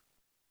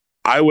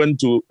 I went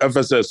to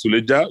FSS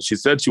Suleja. She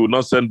said she would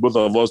not send both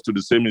of us to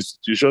the same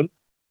institution.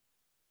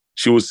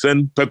 She would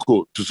send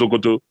Peko to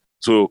Sokoto.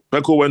 So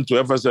Peko went to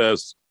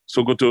FSS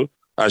Sokoto,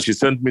 and she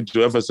sent me to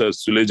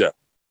FSS Suleja.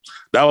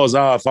 That was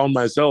how I found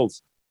myself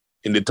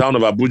in the town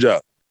of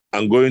Abuja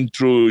and going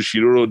through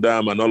Shiroro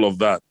Dam and all of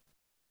that.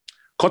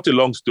 Cut a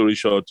long story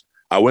short,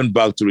 I went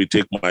back to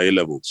retake my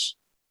A-levels.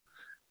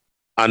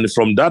 And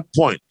from that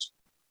point,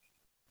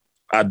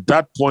 at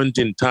that point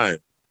in time,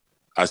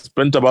 I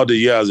spent about a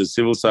year as a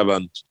civil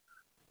servant,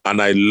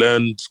 and I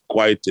learned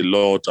quite a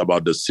lot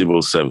about the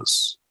civil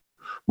service.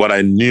 But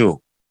I knew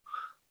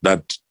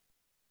that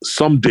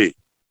someday,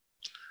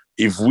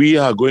 if we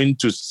are going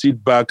to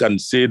sit back and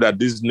say that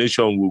this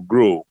nation will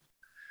grow,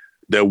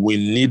 that we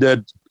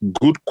needed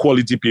good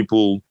quality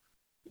people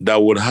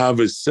that would have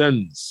a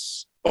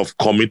sense of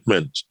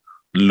commitment,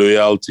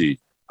 loyalty,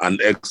 and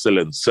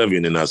excellence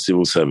serving in our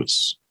civil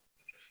service.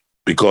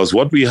 Because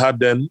what we had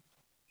then,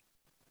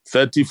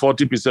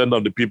 30-40%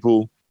 of the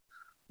people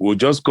will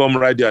just come,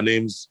 write their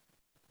names,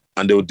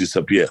 and they will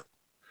disappear.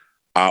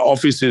 Our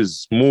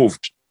offices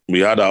moved. We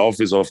had our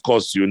office, of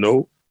course,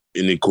 in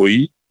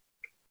Ikoyi.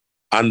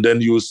 And then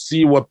you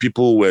see what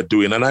people were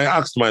doing. And I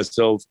asked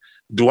myself,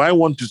 do I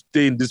want to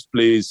stay in this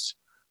place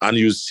and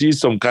you see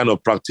some kind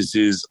of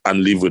practices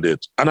and live with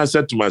it? And I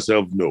said to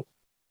myself, no,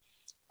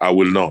 I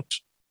will not.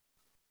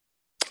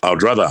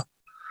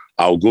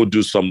 I'll go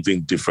do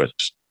something different.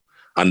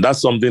 And that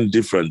something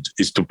different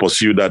is to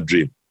pursue that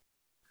dream.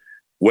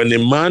 When a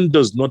man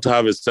does not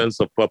have a sense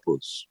of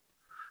purpose,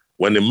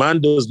 when a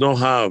man does not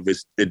have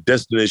a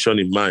destination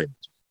in mind,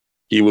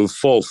 he will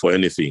fall for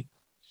anything.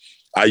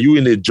 Are you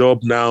in a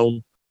job now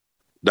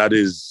that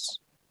is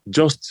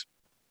just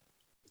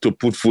to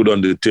put food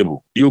on the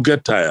table? You'll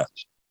get tired.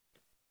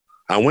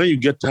 And when you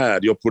get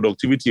tired, your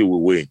productivity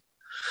will wane.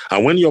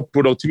 And when your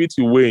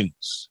productivity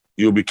wanes,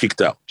 you'll be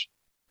kicked out.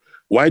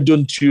 Why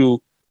don't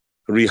you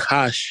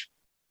rehash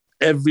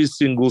every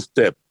single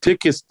step?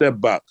 Take a step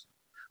back.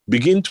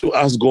 Begin to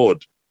ask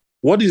God,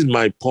 what is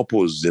my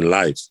purpose in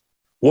life?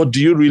 What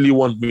do you really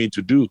want me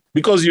to do?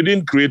 Because you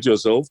didn't create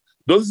yourself.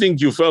 Don't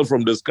think you fell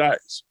from the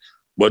skies.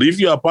 But if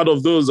you are part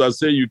of those that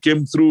say you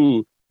came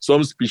through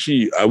some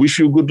species, I wish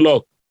you good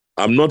luck.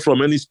 I'm not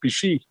from any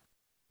species.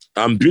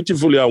 I'm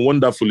beautifully and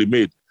wonderfully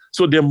made.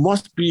 So there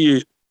must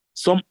be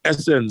some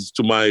essence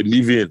to my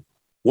living.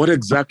 What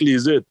exactly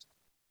is it?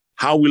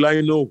 How will I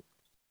know?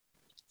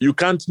 You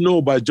can't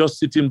know by just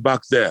sitting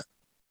back there.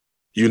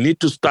 You need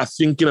to start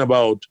thinking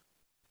about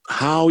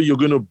how you're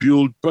going to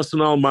build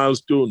personal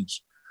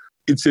milestones.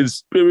 It's a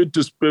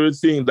spirit-to-spirit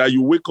thing that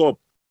you wake up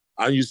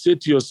and you say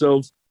to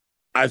yourself,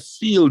 I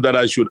feel that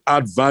I should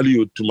add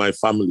value to my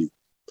family.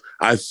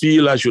 I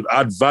feel I should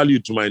add value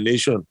to my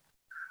nation.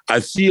 I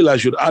feel I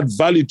should add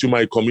value to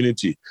my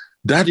community.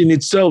 That in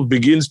itself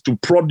begins to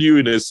prod you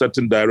in a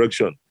certain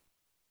direction.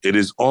 It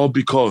is all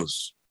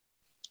because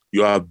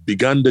you have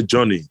begun the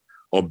journey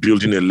of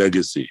building a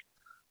legacy.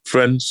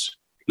 Friends,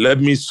 let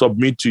me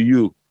submit to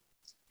you,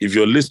 if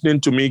you're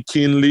listening to me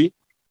keenly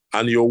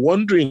and you're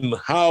wondering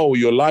how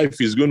your life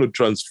is going to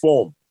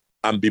transform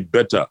and be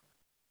better,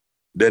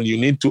 then you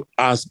need to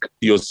ask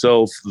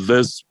yourself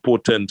this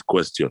potent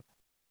question.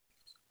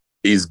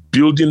 Is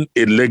building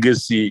a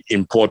legacy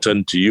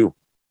important to you?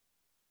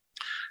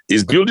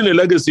 Is building a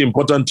legacy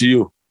important to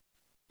you?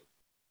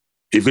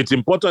 If it's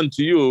important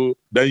to you,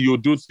 then you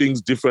do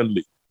things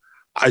differently.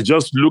 I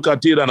just look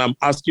at it and I'm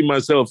asking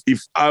myself,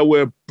 if I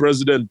were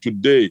president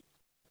today,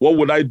 what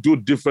would I do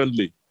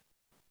differently?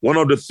 One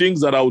of the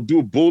things that I would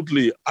do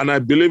boldly, and I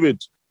believe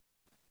it,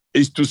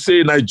 is to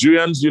say,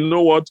 Nigerians, you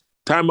know what?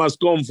 Time has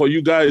come for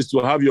you guys to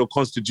have your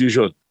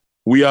constitution.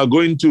 We are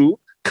going to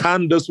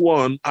can this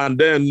one, and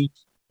then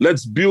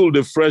let's build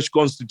a fresh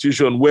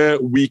constitution where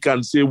we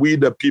can say, we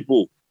the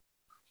people.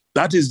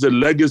 That is the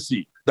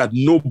legacy that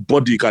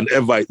nobody can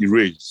ever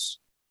erase.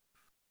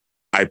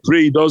 I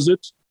pray he does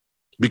it,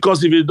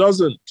 because if he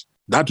doesn't,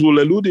 that will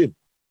elude him.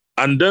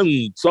 And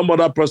then some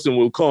other person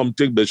will come,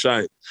 take the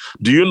shine.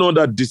 Do you know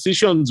that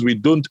decisions we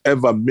don't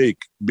ever make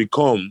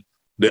become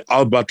the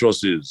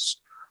albatrosses?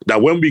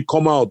 That when we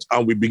come out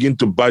and we begin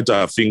to bite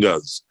our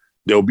fingers,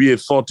 there will be a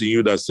thought in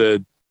you that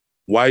said,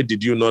 why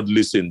did you not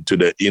listen to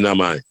the inner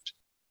mind,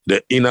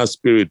 the inner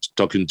spirit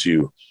talking to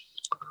you?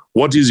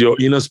 What is your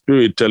inner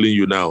spirit telling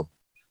you now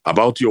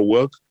about your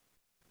work,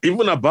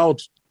 even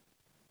about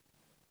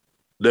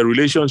the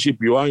relationship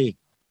you are in?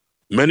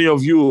 Many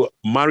of you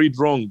married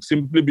wrong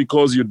simply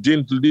because you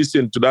didn't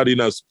listen to that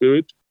inner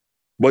spirit.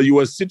 but you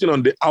were sitting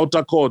on the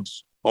outer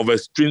courts of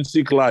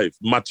extrinsic life,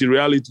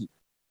 materiality.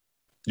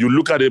 You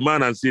look at a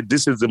man and say,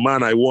 this is the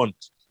man I want,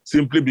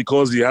 simply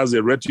because he has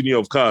a retinue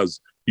of cars.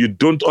 You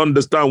don't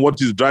understand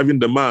what is driving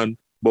the man,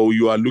 but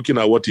you are looking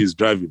at what he's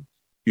driving.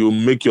 You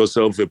make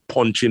yourself a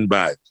punching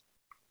bag.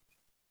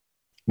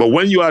 But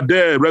when you are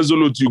there,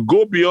 resolute, you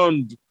go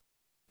beyond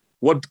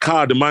what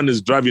car the man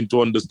is driving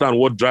to understand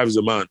what drives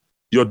the man.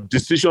 Your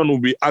decision will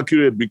be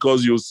accurate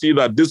because you'll see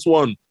that this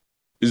one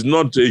is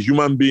not a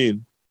human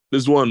being.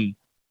 This one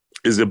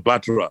is a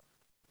batterer.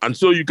 And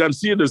so you can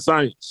see the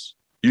signs.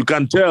 You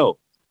can tell.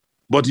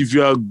 But if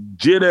you are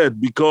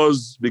jaded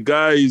because the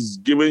guy is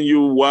giving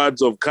you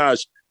words of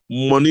cash,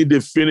 money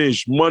they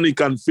finish, money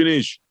can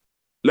finish.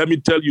 Let me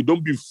tell you,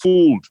 don't be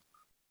fooled.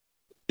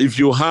 If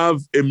you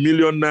have ₦1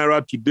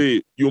 million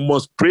today, you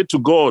must pray to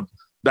God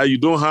that you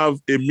don't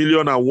have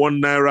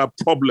 ₦1,001,000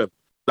 problem.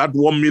 That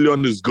 1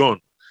 million is gone.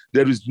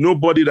 There is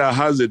nobody that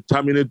has a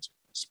terminate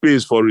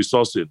space for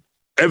resourcing.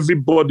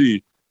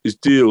 Everybody is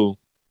still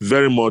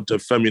very much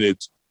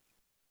effeminate.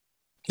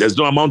 There's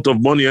no amount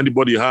of money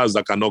anybody has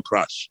that cannot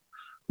crash.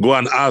 Go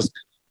and ask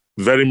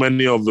very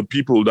many of the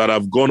people that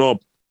have gone up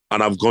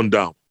and have gone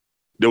down.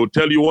 They will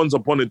tell you once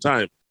upon a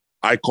time,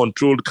 I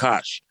controlled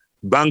cash.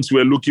 Banks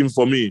were looking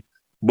for me.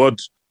 But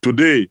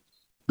today,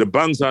 the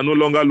banks are no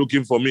longer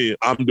looking for me.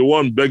 I'm the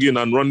one begging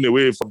and running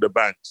away from the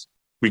banks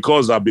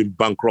because I've been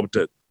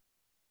bankrupted.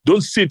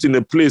 Don't sit in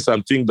a place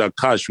and think that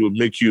cash will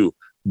make you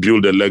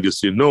build a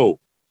legacy. No,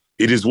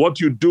 it is what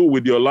you do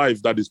with your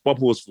life that is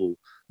purposeful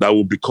that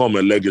will become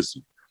a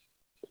legacy.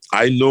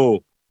 I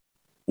know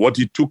what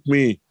it took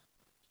me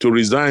to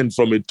resign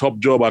from a top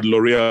job at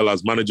L'Oreal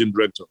as managing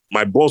director.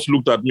 My boss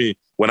looked at me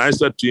when I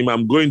said to him,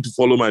 I'm going to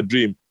follow my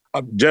dream.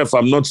 Jeff,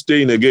 I'm not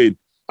staying again.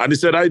 And he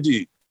said,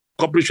 ID,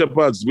 Corporate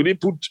Shepherds, will you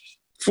put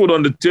food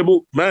on the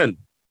table? Man,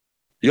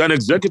 you're an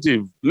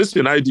executive.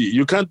 Listen, ID,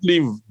 you can't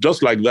live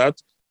just like that.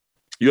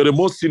 You're the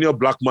most senior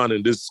black man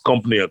in this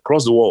company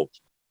across the world.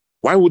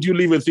 Why would you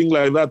leave a thing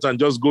like that and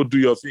just go do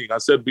your thing? I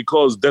said,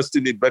 because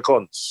destiny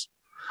beckons.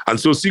 And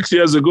so 6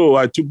 years ago,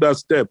 I took that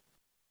step.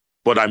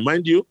 But I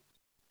mind you,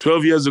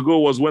 12 years ago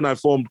was when I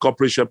formed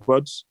Corporate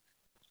Shepherds.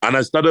 And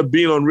I started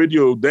being on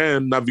radio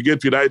then,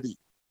 Navigate with ID.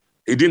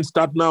 It didn't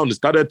start now. It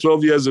started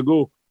 12 years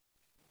ago.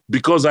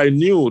 Because I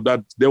knew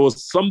that there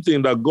was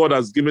something that God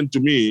has given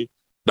to me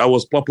that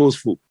was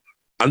purposeful.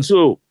 And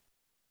so,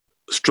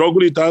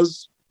 struggle it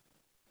has.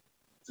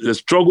 The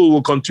struggle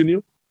will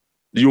continue.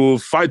 You will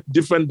fight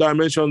different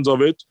dimensions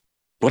of it.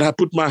 But I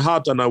put my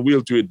heart and my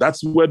will to it.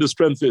 That's where the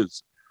strength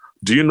is.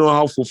 Do you know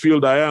how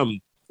fulfilled I am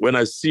when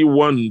I see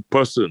one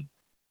person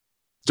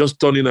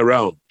just turning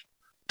around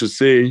to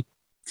say,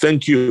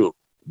 thank you.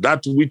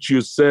 That which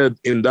you said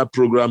in that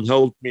program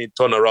helped me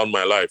turn around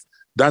my life.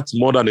 That's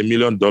more than $1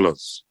 million.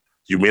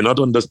 You may not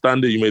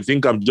understand it. You may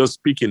think I'm just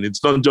speaking.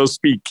 It's not just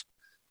speak.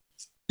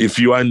 If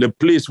you are in the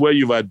place where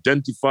you've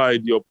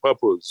identified your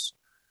purpose,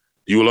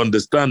 you will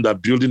understand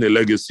that building a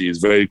legacy is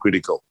very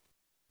critical.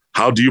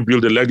 How do you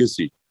build a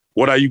legacy?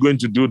 What are you going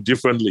to do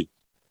differently?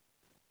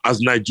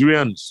 As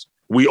Nigerians,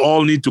 we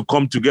all need to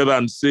come together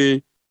and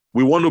say,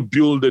 we want to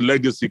build a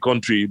legacy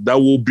country that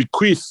will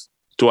bequeath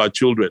to our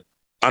children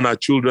and our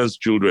children's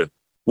children.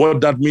 What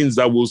that means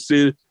that we'll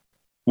say,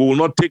 we will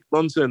not take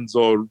nonsense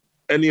or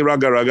any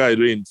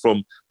raga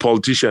from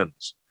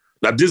politicians.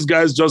 That these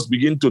guys just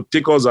begin to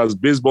take us as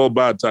baseball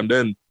bats and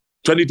then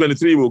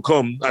 2023 will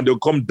come and they'll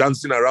come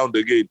dancing around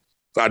again.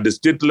 At the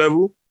state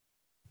level,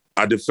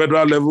 at the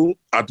federal level,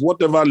 at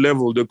whatever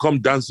level, they come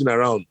dancing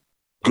around,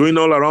 going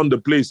all around the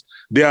place.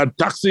 They are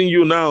taxing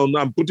you now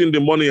and putting the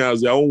money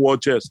as their own war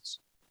chests.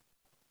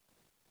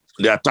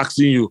 They are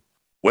taxing you.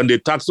 When they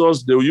tax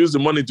us, they will use the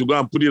money to go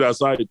and put it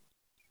aside.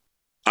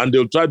 And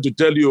they'll try to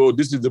tell you, oh,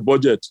 this is the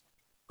budget,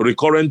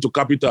 recurrent to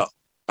capital.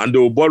 And they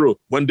will borrow.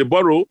 When they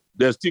borrow,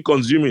 they're still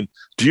consuming.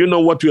 Do you know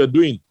what we are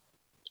doing?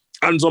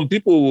 And some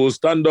people will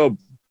stand up,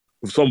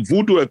 some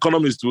voodoo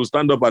economists will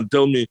stand up and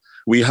tell me,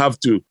 we have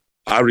to,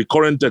 our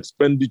recurrent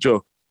expenditure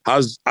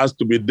has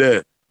to be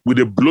there. With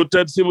a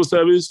bloated civil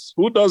service,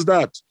 who does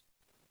that?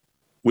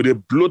 With a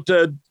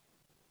bloated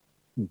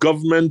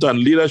government and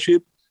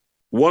leadership,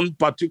 one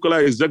particular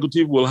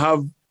executive will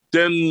have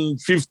 10,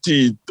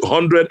 50,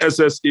 100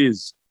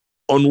 SSAs.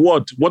 On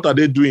what? What are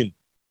they doing?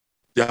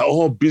 They are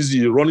all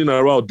busy running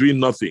around doing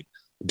nothing.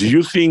 Do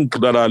you think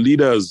that our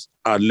leaders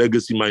are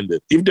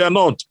legacy-minded? If they are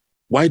not,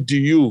 why do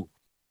you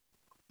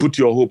put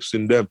your hopes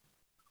in them?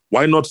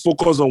 Why not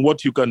focus on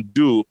what you can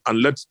do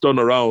and let's turn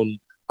around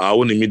our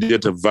own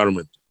immediate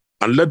environment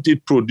and let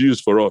it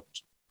produce for us?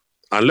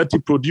 And let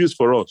it produce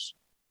for us.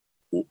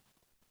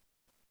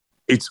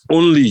 It's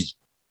only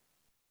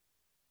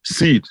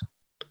seed,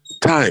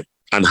 time,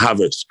 and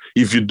harvest.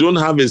 If you don't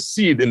have a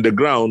seed in the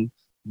ground,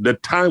 the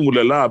time will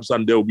elapse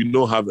and there will be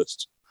no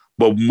harvest.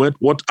 But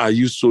what are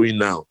you sowing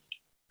now?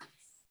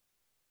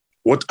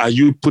 What are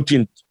you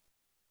putting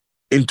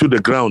into the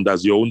ground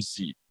as your own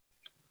seed?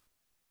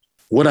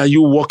 What are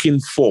you working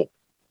for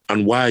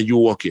and why are you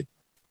working?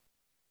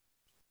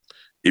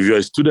 If you're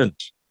a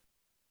student,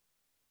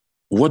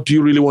 What do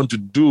you really want to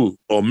do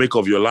or make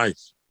of your life?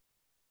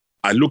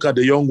 I look at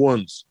the young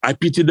ones. I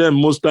pity them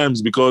most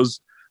times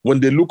because when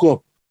they look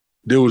up,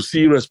 they will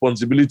see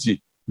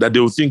responsibility that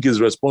they will think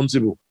is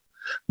responsible.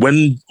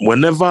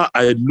 Whenever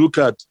I look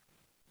at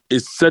a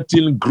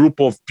certain group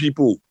of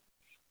people,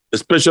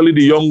 especially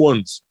the young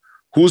ones,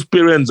 whose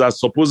parents are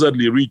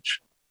supposedly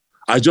rich,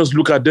 I just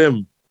look at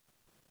them.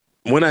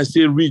 When I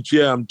say rich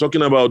here, I'm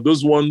talking about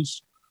those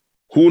ones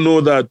who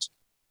know that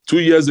 2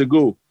 years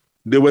ago,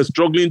 they were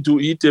struggling to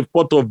eat a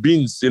pot of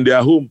beans in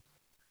their home.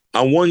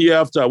 And 1 year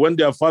after, when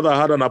their father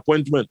had an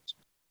appointment,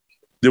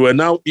 they were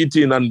now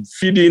eating and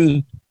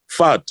feeding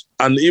fat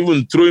and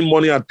even throwing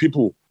money at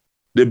people.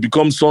 They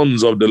become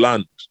sons of the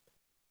land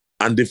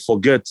and they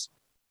forget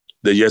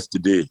the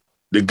yesterday.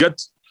 They get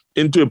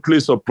into a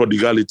place of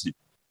prodigality.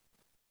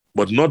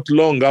 But not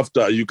long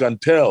after, you can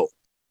tell,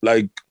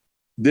 like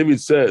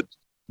David said,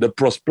 the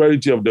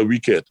prosperity of the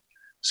wicked,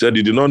 said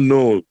he did not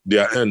know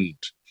their end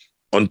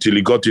until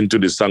he got into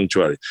the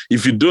sanctuary.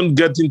 If you don't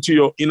get into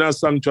your inner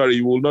sanctuary,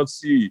 you will not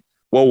see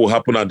what will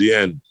happen at the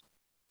end.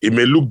 It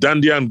may look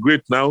dandy and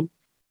great now.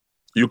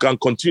 You can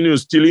continue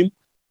stealing.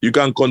 You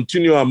can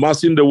continue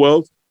amassing the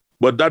wealth,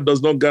 but that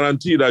does not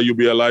guarantee that you'll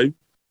be alive.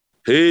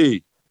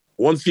 Hey,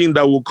 one thing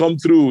that will come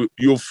through,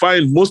 you'll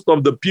find most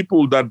of the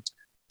people that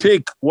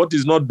take what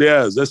is not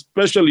theirs,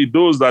 especially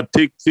those that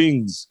take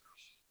things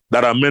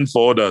that are meant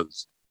for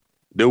others,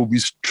 they will be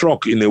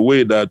struck in a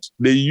way that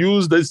they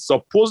use this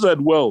supposed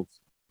wealth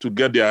to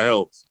get their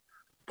health.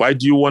 Why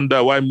do you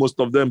wonder why most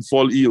of them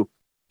fall ill?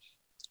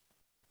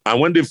 And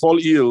when they fall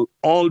ill,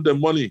 all the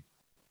money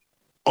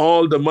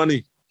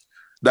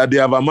that they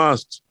have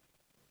amassed,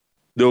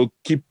 they'll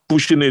keep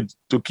pushing it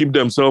to keep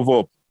themselves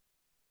up.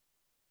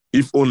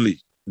 If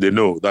only they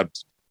know that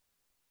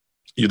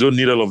you don't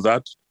need all of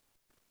that,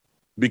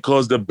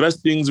 because the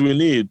best things we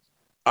need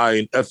are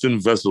in earthen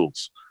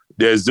vessels.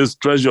 There's this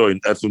treasure in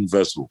earthen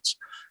vessels.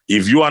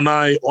 If you and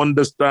I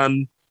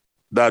understand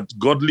that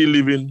godly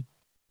living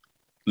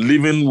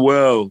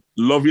well,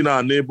 loving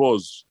our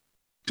neighbors,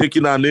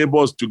 taking our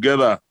neighbors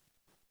together,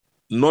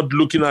 not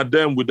looking at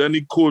them with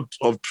any coat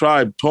of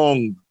tribe,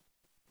 tongue,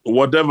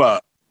 whatever,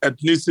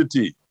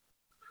 ethnicity,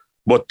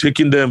 but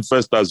taking them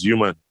first as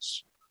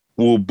humans,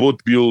 we will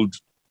both build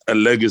a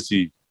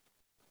legacy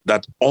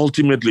that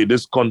ultimately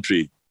this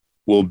country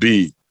will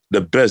be the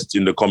best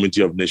in the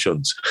community of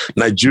nations.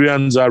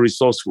 Nigerians are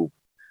resourceful.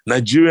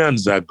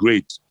 Nigerians are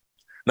great.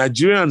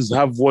 Nigerians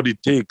have what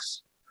it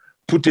takes.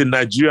 Put a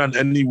Nigerian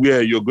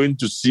anywhere, you're going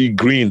to see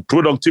green,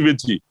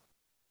 productivity.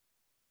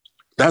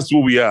 That's who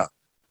we are.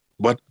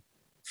 But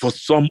for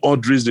some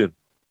odd reason,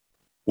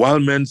 while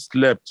men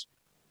slept,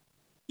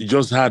 you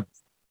just had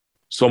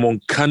some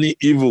uncanny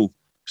evil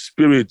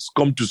spirits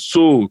come to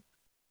sow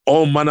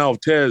all manner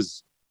of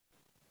tears,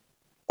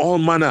 all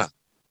manner.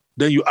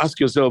 Then you ask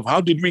yourself,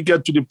 how did we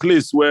get to the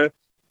place where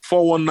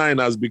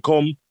 419 has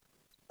become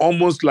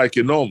almost like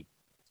a norm?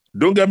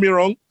 Don't get me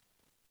wrong.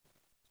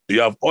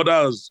 You have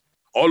others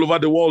all over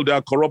the world. There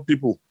are corrupt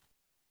people.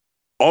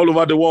 All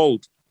over the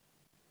world,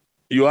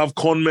 you have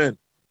con men.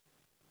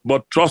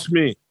 But trust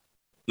me,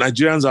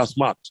 Nigerians are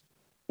smart.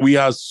 We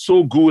are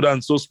so good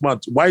and so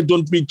smart. Why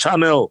don't we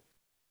channel,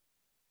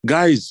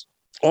 guys,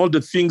 all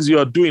the things you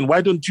are doing?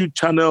 Why don't you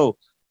channel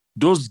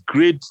those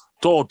great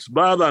thoughts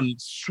rather than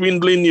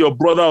swindling your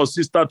brother or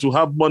sister to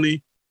have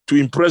money to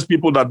impress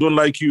people that don't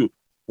like you?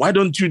 Why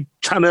don't you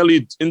channel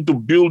it into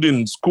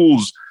building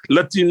schools,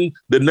 letting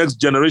the next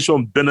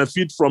generation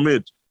benefit from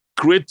it,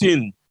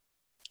 creating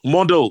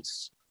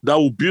models that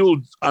will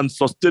build and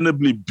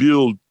sustainably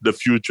build the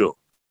future?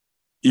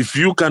 If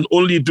you can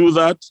only do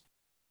that,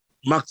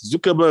 Mark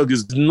Zuckerberg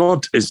is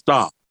not a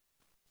star.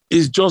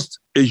 He's just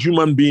a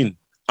human being.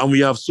 And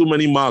we have so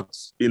many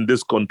Marks in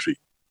this country.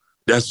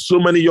 There's so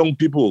many young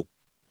people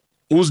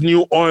whose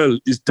new oil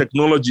is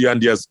technology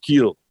and their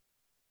skill.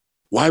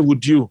 Why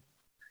would you?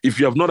 If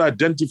you have not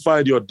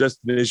identified your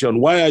destination,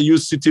 why are you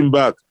sitting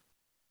back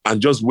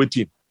and just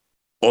waiting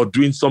or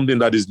doing something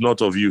that is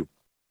not of you?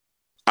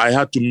 I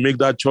had to make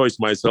that choice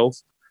myself.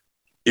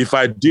 If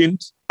I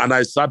didn't and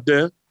I sat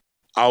there,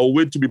 I'll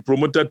wait to be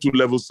promoted to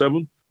level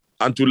 7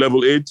 and to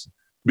level 8.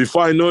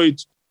 Before I know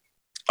it,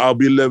 I'll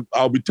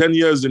be 10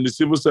 years in the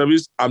civil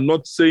service. I'm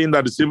not saying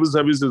that the civil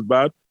service is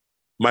bad.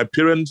 My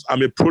parents,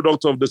 I'm a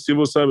product of the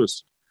civil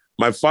service.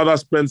 My father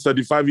spent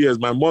 35 years.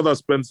 My mother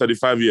spent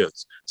 35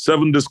 years.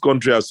 7 this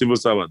country as civil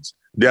servants.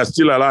 They are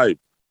still alive.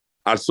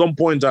 At some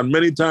point and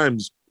many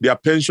times, their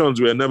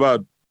pensions were never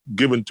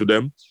given to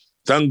them.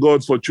 Thank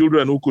God for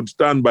children who could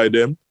stand by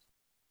them.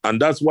 And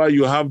that's why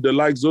you have the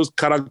likes, those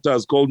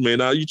characters called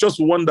Mena. You just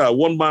wonder,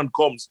 one man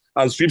comes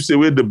and sweeps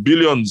away the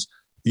billions,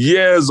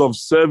 years of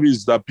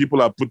service that people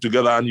have put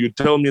together, and you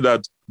tell me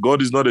that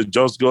God is not a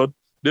just God?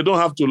 They don't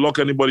have to lock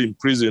anybody in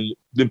prison.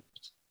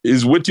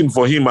 He's waiting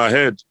for him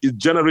ahead. His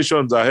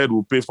generations ahead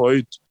will pay for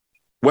it.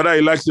 Whether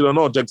he likes it or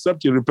not,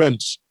 except he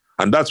repents.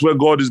 And that's where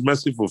God is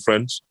merciful,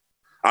 friends.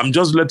 I'm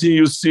just letting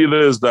you see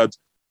this, that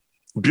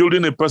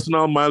building a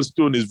personal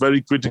milestone is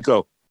very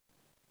critical.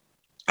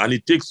 And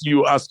it takes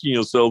you asking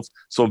yourself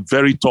some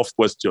very tough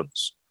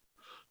questions.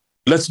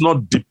 Let's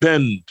not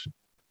depend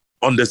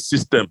on the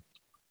system.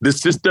 The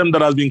system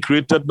that has been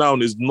created now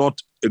is not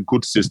a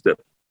good system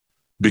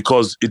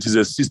because it is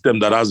a system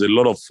that has a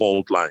lot of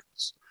fault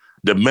lines.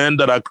 The men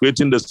that are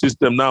creating the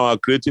system now are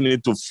creating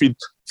it to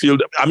fill.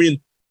 I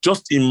mean,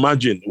 just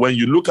imagine when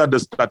you look at the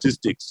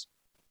statistics,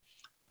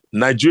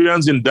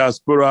 Nigerians in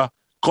diaspora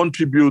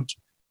contribute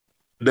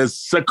the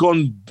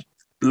second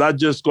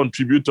largest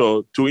contributor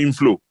to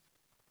inflow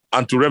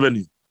and to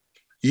revenue.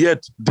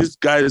 Yet these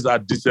guys are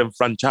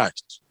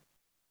disenfranchised.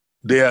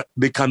 They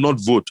cannot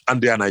vote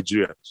and they are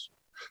Nigerians.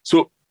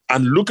 So,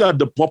 and look at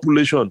the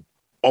population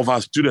of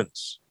our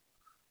students.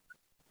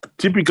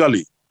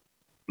 Typically,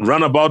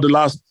 run about the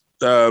last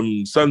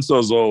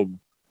census or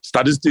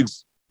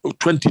statistics,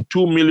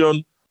 22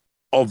 million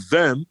of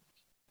them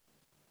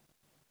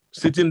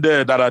sitting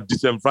there that are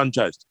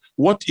disenfranchised.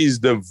 What is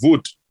the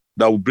vote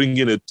that will bring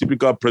in a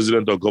typical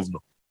president or governor?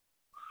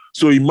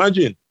 So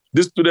imagine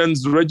these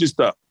students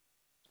register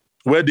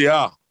where they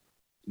are.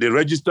 They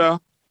register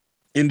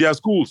in their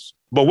schools.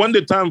 But when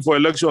the time for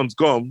elections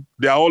come,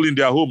 they are all in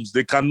their homes.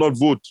 They cannot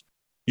vote.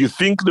 You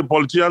think the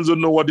politicians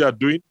don't know what they are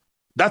doing?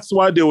 That's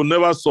why they will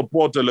never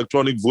support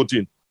electronic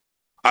voting.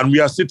 And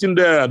we are sitting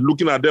there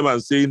looking at them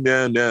and saying,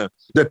 nah.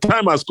 The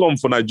time has come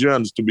for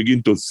Nigerians to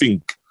begin to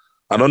think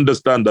and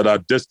understand that our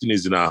destiny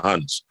is in our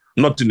hands,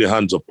 not in the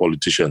hands of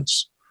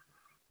politicians.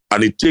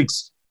 And it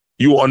takes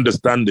you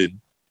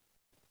understanding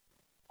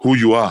who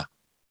you are.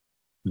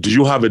 Do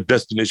you have a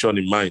destination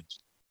in mind?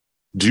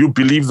 Do you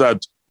believe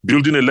that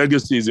building a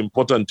legacy is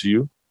important to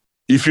you?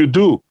 If you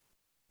do,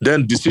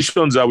 then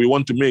decisions that we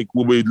want to make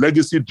will be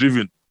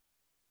legacy-driven,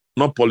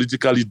 not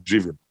politically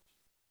driven.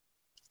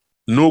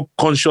 No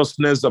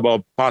consciousness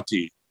about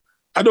party.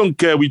 I don't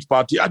care which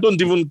party. I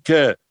don't even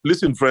care.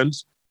 Listen,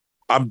 friends,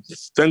 I'm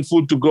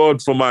thankful to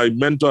God for my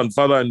mentor and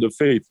father in the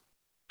faith,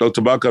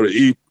 Dr.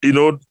 Bakare.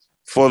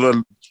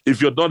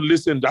 If you're not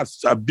listening,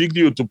 that's a big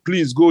deal. To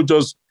please go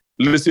just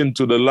listen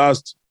to the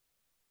last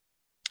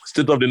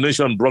State of the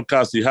Nation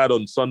broadcast he had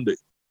on Sunday,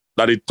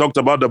 that he talked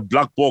about the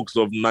black box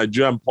of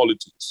Nigerian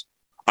politics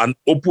and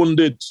opened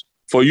it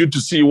for you to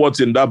see what's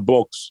in that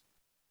box.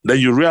 Then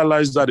you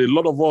realize that a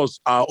lot of us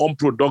are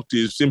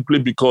unproductive simply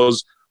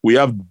because we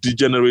have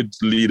degenerate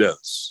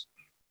leaders,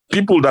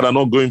 people that are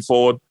not going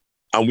forward,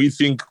 and we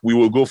think we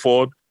will go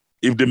forward.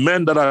 If the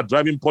men that are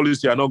driving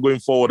policy are not going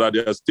forward and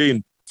they are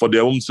staying for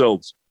their own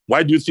selves,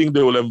 why do you think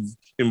they will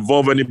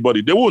involve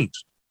anybody? They won't.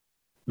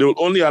 They will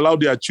only allow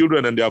their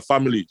children and their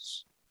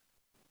families.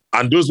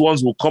 And those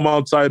ones will come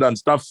outside and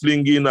start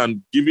flinging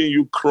and giving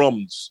you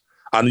crumbs.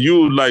 And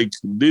you, like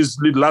this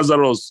little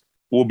Lazarus,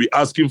 will be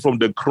asking from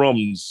the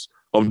crumbs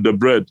of the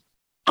bread.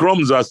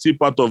 Crumbs are still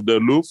part of the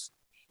loaf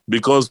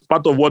because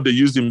part of what they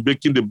use in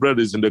baking the bread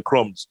is in the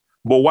crumbs.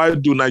 But why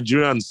do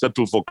Nigerians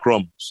settle for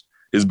crumbs?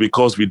 It's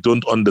because we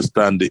don't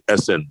understand the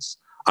essence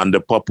and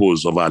the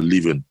purpose of our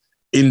living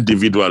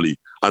individually.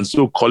 And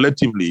so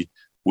collectively,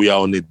 we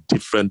are on a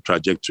different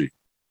trajectory.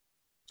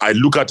 I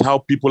look at how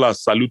people are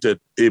saluted.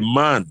 A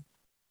man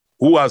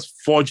who has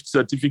forged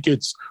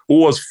certificates, who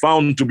was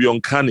found to be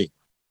uncanny,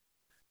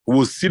 who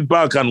will sit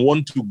back and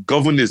want to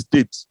govern a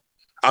state,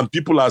 and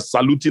people are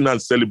saluting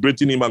and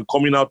celebrating him and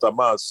coming out en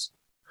masse.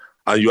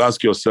 And you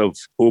ask yourself,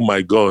 oh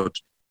my God,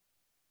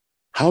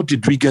 how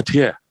did we get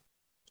here?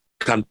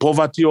 Can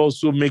poverty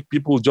also make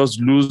people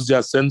just lose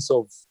their sense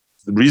of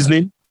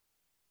reasoning?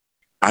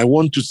 I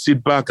want to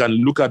sit back and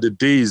look at the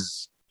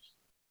days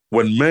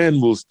when men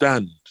will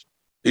stand.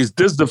 Is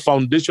this the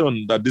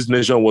foundation that this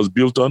nation was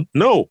built on?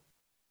 No.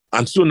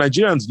 And so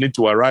Nigerians need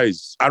to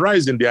arise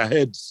in their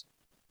heads.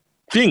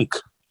 Think.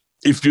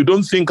 If you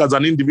don't think as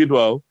an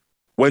individual,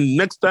 when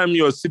next time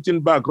you're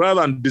sitting back,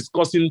 rather than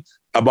discussing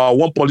about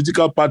one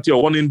political party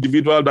or one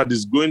individual that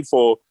is going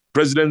for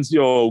presidency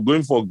or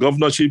going for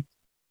governorship,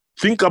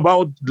 think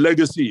about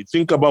legacy.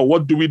 Think about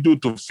what do we do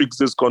to fix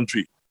this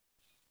country?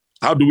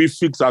 How do we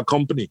fix our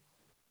company?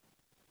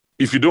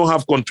 If you don't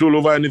have control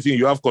over anything,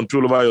 you have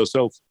control over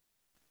yourself.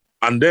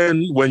 And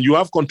then when you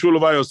have control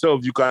over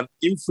yourself, you can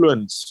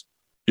influence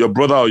your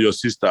brother or your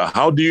sister.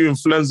 How do you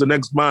influence the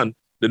next man,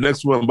 the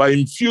next woman? By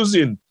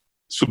infusing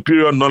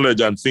superior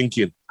knowledge and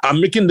thinking and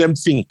making them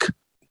think.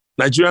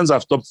 Nigerians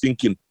have stopped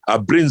thinking. Our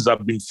brains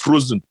have been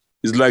frozen.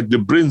 It's like the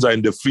brains are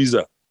in the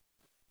freezer.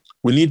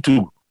 We need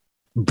to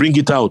bring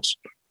it out.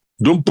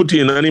 Don't put it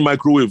in any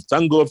microwave.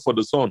 Thank God for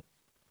the sun.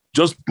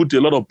 Just put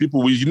a lot of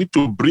people. We need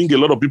to bring a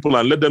lot of people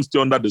and let them stay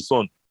under the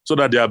sun so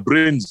that their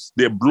brains,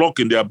 their block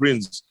in their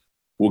brains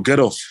will get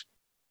off.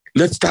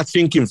 Let's start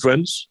thinking,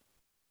 friends.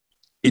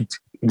 It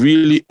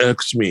really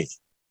irks me.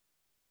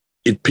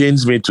 It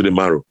pains me to the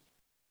marrow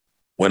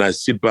when I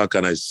sit back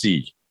and I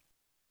see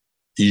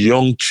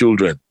young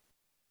children,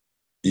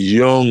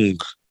 young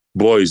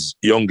boys,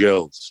 young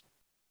girls,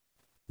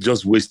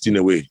 just wasting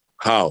away.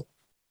 How?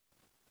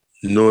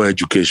 No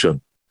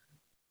education.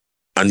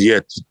 And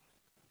yet,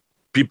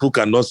 people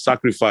cannot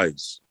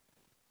sacrifice.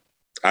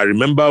 I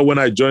remember when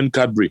I joined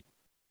Cadbury.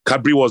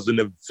 Cadbury was in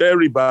a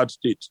very bad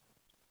state.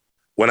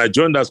 When I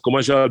joined as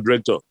commercial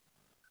director,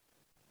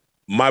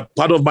 My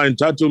part of my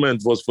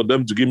entitlement was for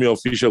them to give me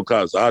official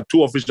cars. I had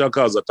 2 official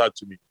cars attached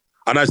to me.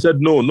 And I said,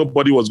 no,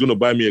 nobody was going to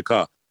buy me a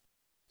car.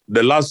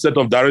 The last set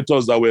of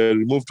directors that were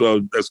removed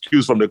were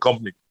excused from the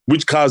company.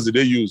 Which cars did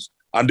they use?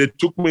 And they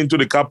took me into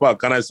the car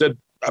park and I said,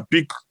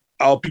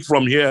 I'll pick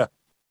from here.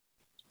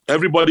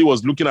 Everybody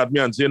was looking at me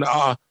and saying,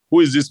 who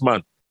is this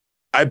man?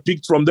 I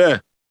picked from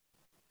there.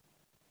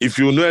 If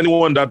you know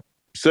anyone that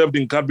served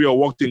in Cadbury or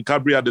worked in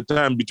Cadbury at the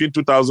time between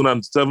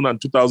 2007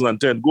 and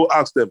 2010, go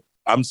ask them.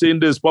 I'm saying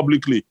this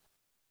publicly.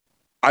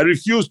 I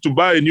refused to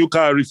buy a new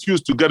car. I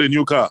refused to get a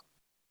new car.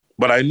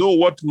 But I know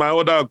what my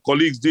other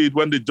colleagues did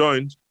when they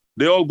joined.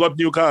 They all got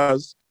new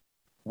cars.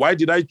 Why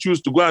did I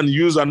choose to go and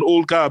use an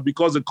old car?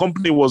 Because the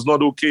company was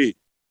not okay.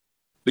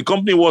 The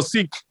company was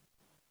sick.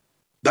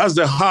 That's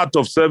the heart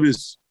of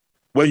service.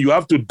 When you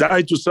have to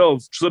die to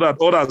self so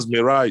that others may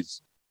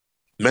rise.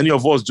 Many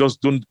of us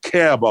just don't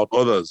care about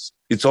others.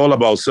 It's all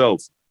about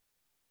self.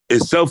 A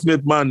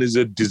self-made man is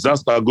a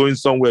disaster going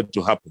somewhere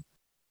to happen.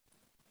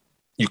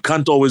 You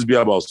can't always be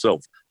about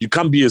self. You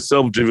can't be a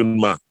self-driven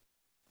man.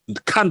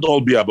 It can't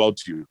all be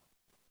about you.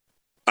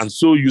 And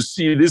so you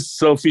see this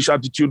selfish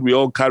attitude we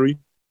all carry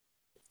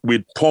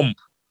with pomp.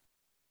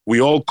 We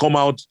all come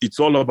out, it's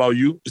all about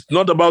you. It's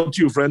not about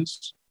you,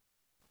 friends.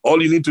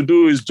 All you need to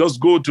do is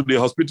just go to the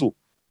hospital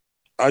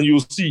and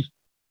you'll see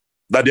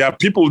that there are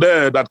people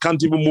there that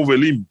can't even move a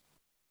limb,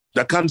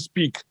 that can't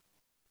speak.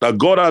 That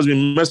God has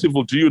been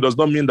merciful to you does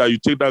not mean that you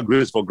take that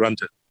grace for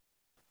granted.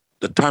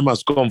 The time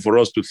has come for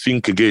us to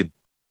think again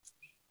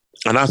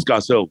and ask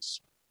ourselves,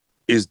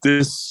 is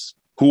this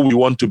who we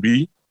want to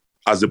be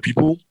as a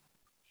people?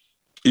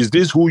 Is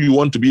this who you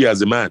want to be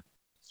as a man?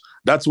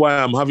 That's why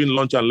I'm having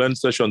lunch and learn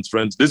sessions,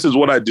 friends. This is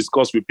what I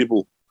discuss with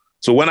people.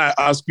 So when I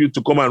ask you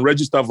to come and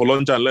register for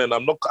lunch and learn,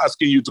 I'm not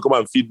asking you to come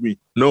and feed me.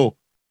 No.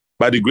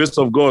 By the grace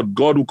of God,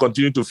 God will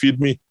continue to feed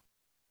me.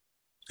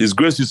 His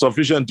grace is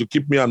sufficient to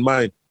keep me and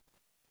mine.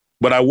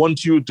 But I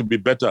want you to be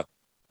better.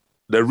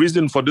 The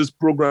reason for this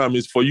program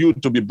is for you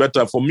to be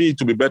better, for me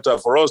to be better,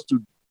 for us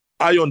to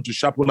iron to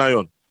sharpen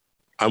iron.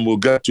 And we'll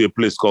get to a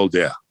place called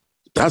there.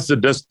 That's the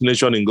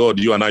destination in God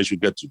you and I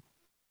should get to.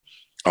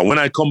 And when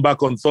I come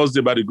back on Thursday,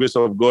 by the grace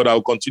of God,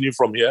 I'll continue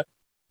from here.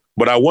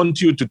 But I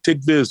want you to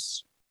take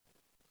this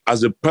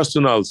as a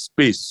personal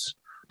space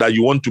that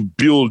you want to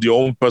build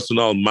your own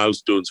personal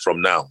milestones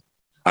from now.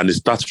 And it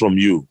starts from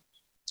you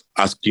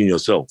asking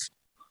yourself,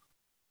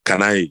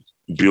 can I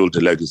build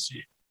a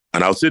legacy?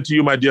 And I'll say to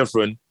you, my dear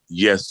friend,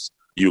 yes,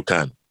 you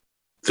can.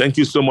 Thank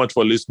you so much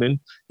for listening.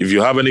 If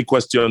you have any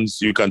questions,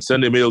 you can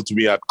send a mail to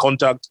me at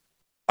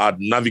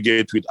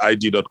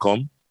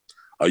contact@navigatewithid.com.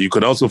 You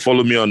can also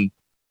follow me on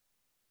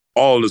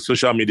all the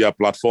social media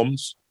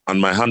platforms, and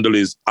my handle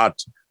is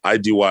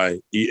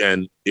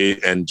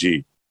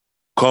 @IDYENANG.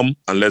 Come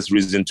and let's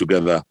reason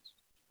together.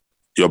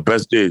 Your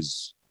best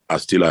days are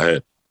still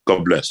ahead.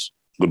 God bless.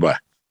 Goodbye.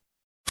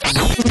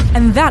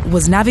 And that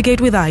was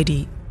Navigate with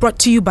ID, brought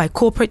to you by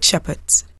Corporate Shepherds.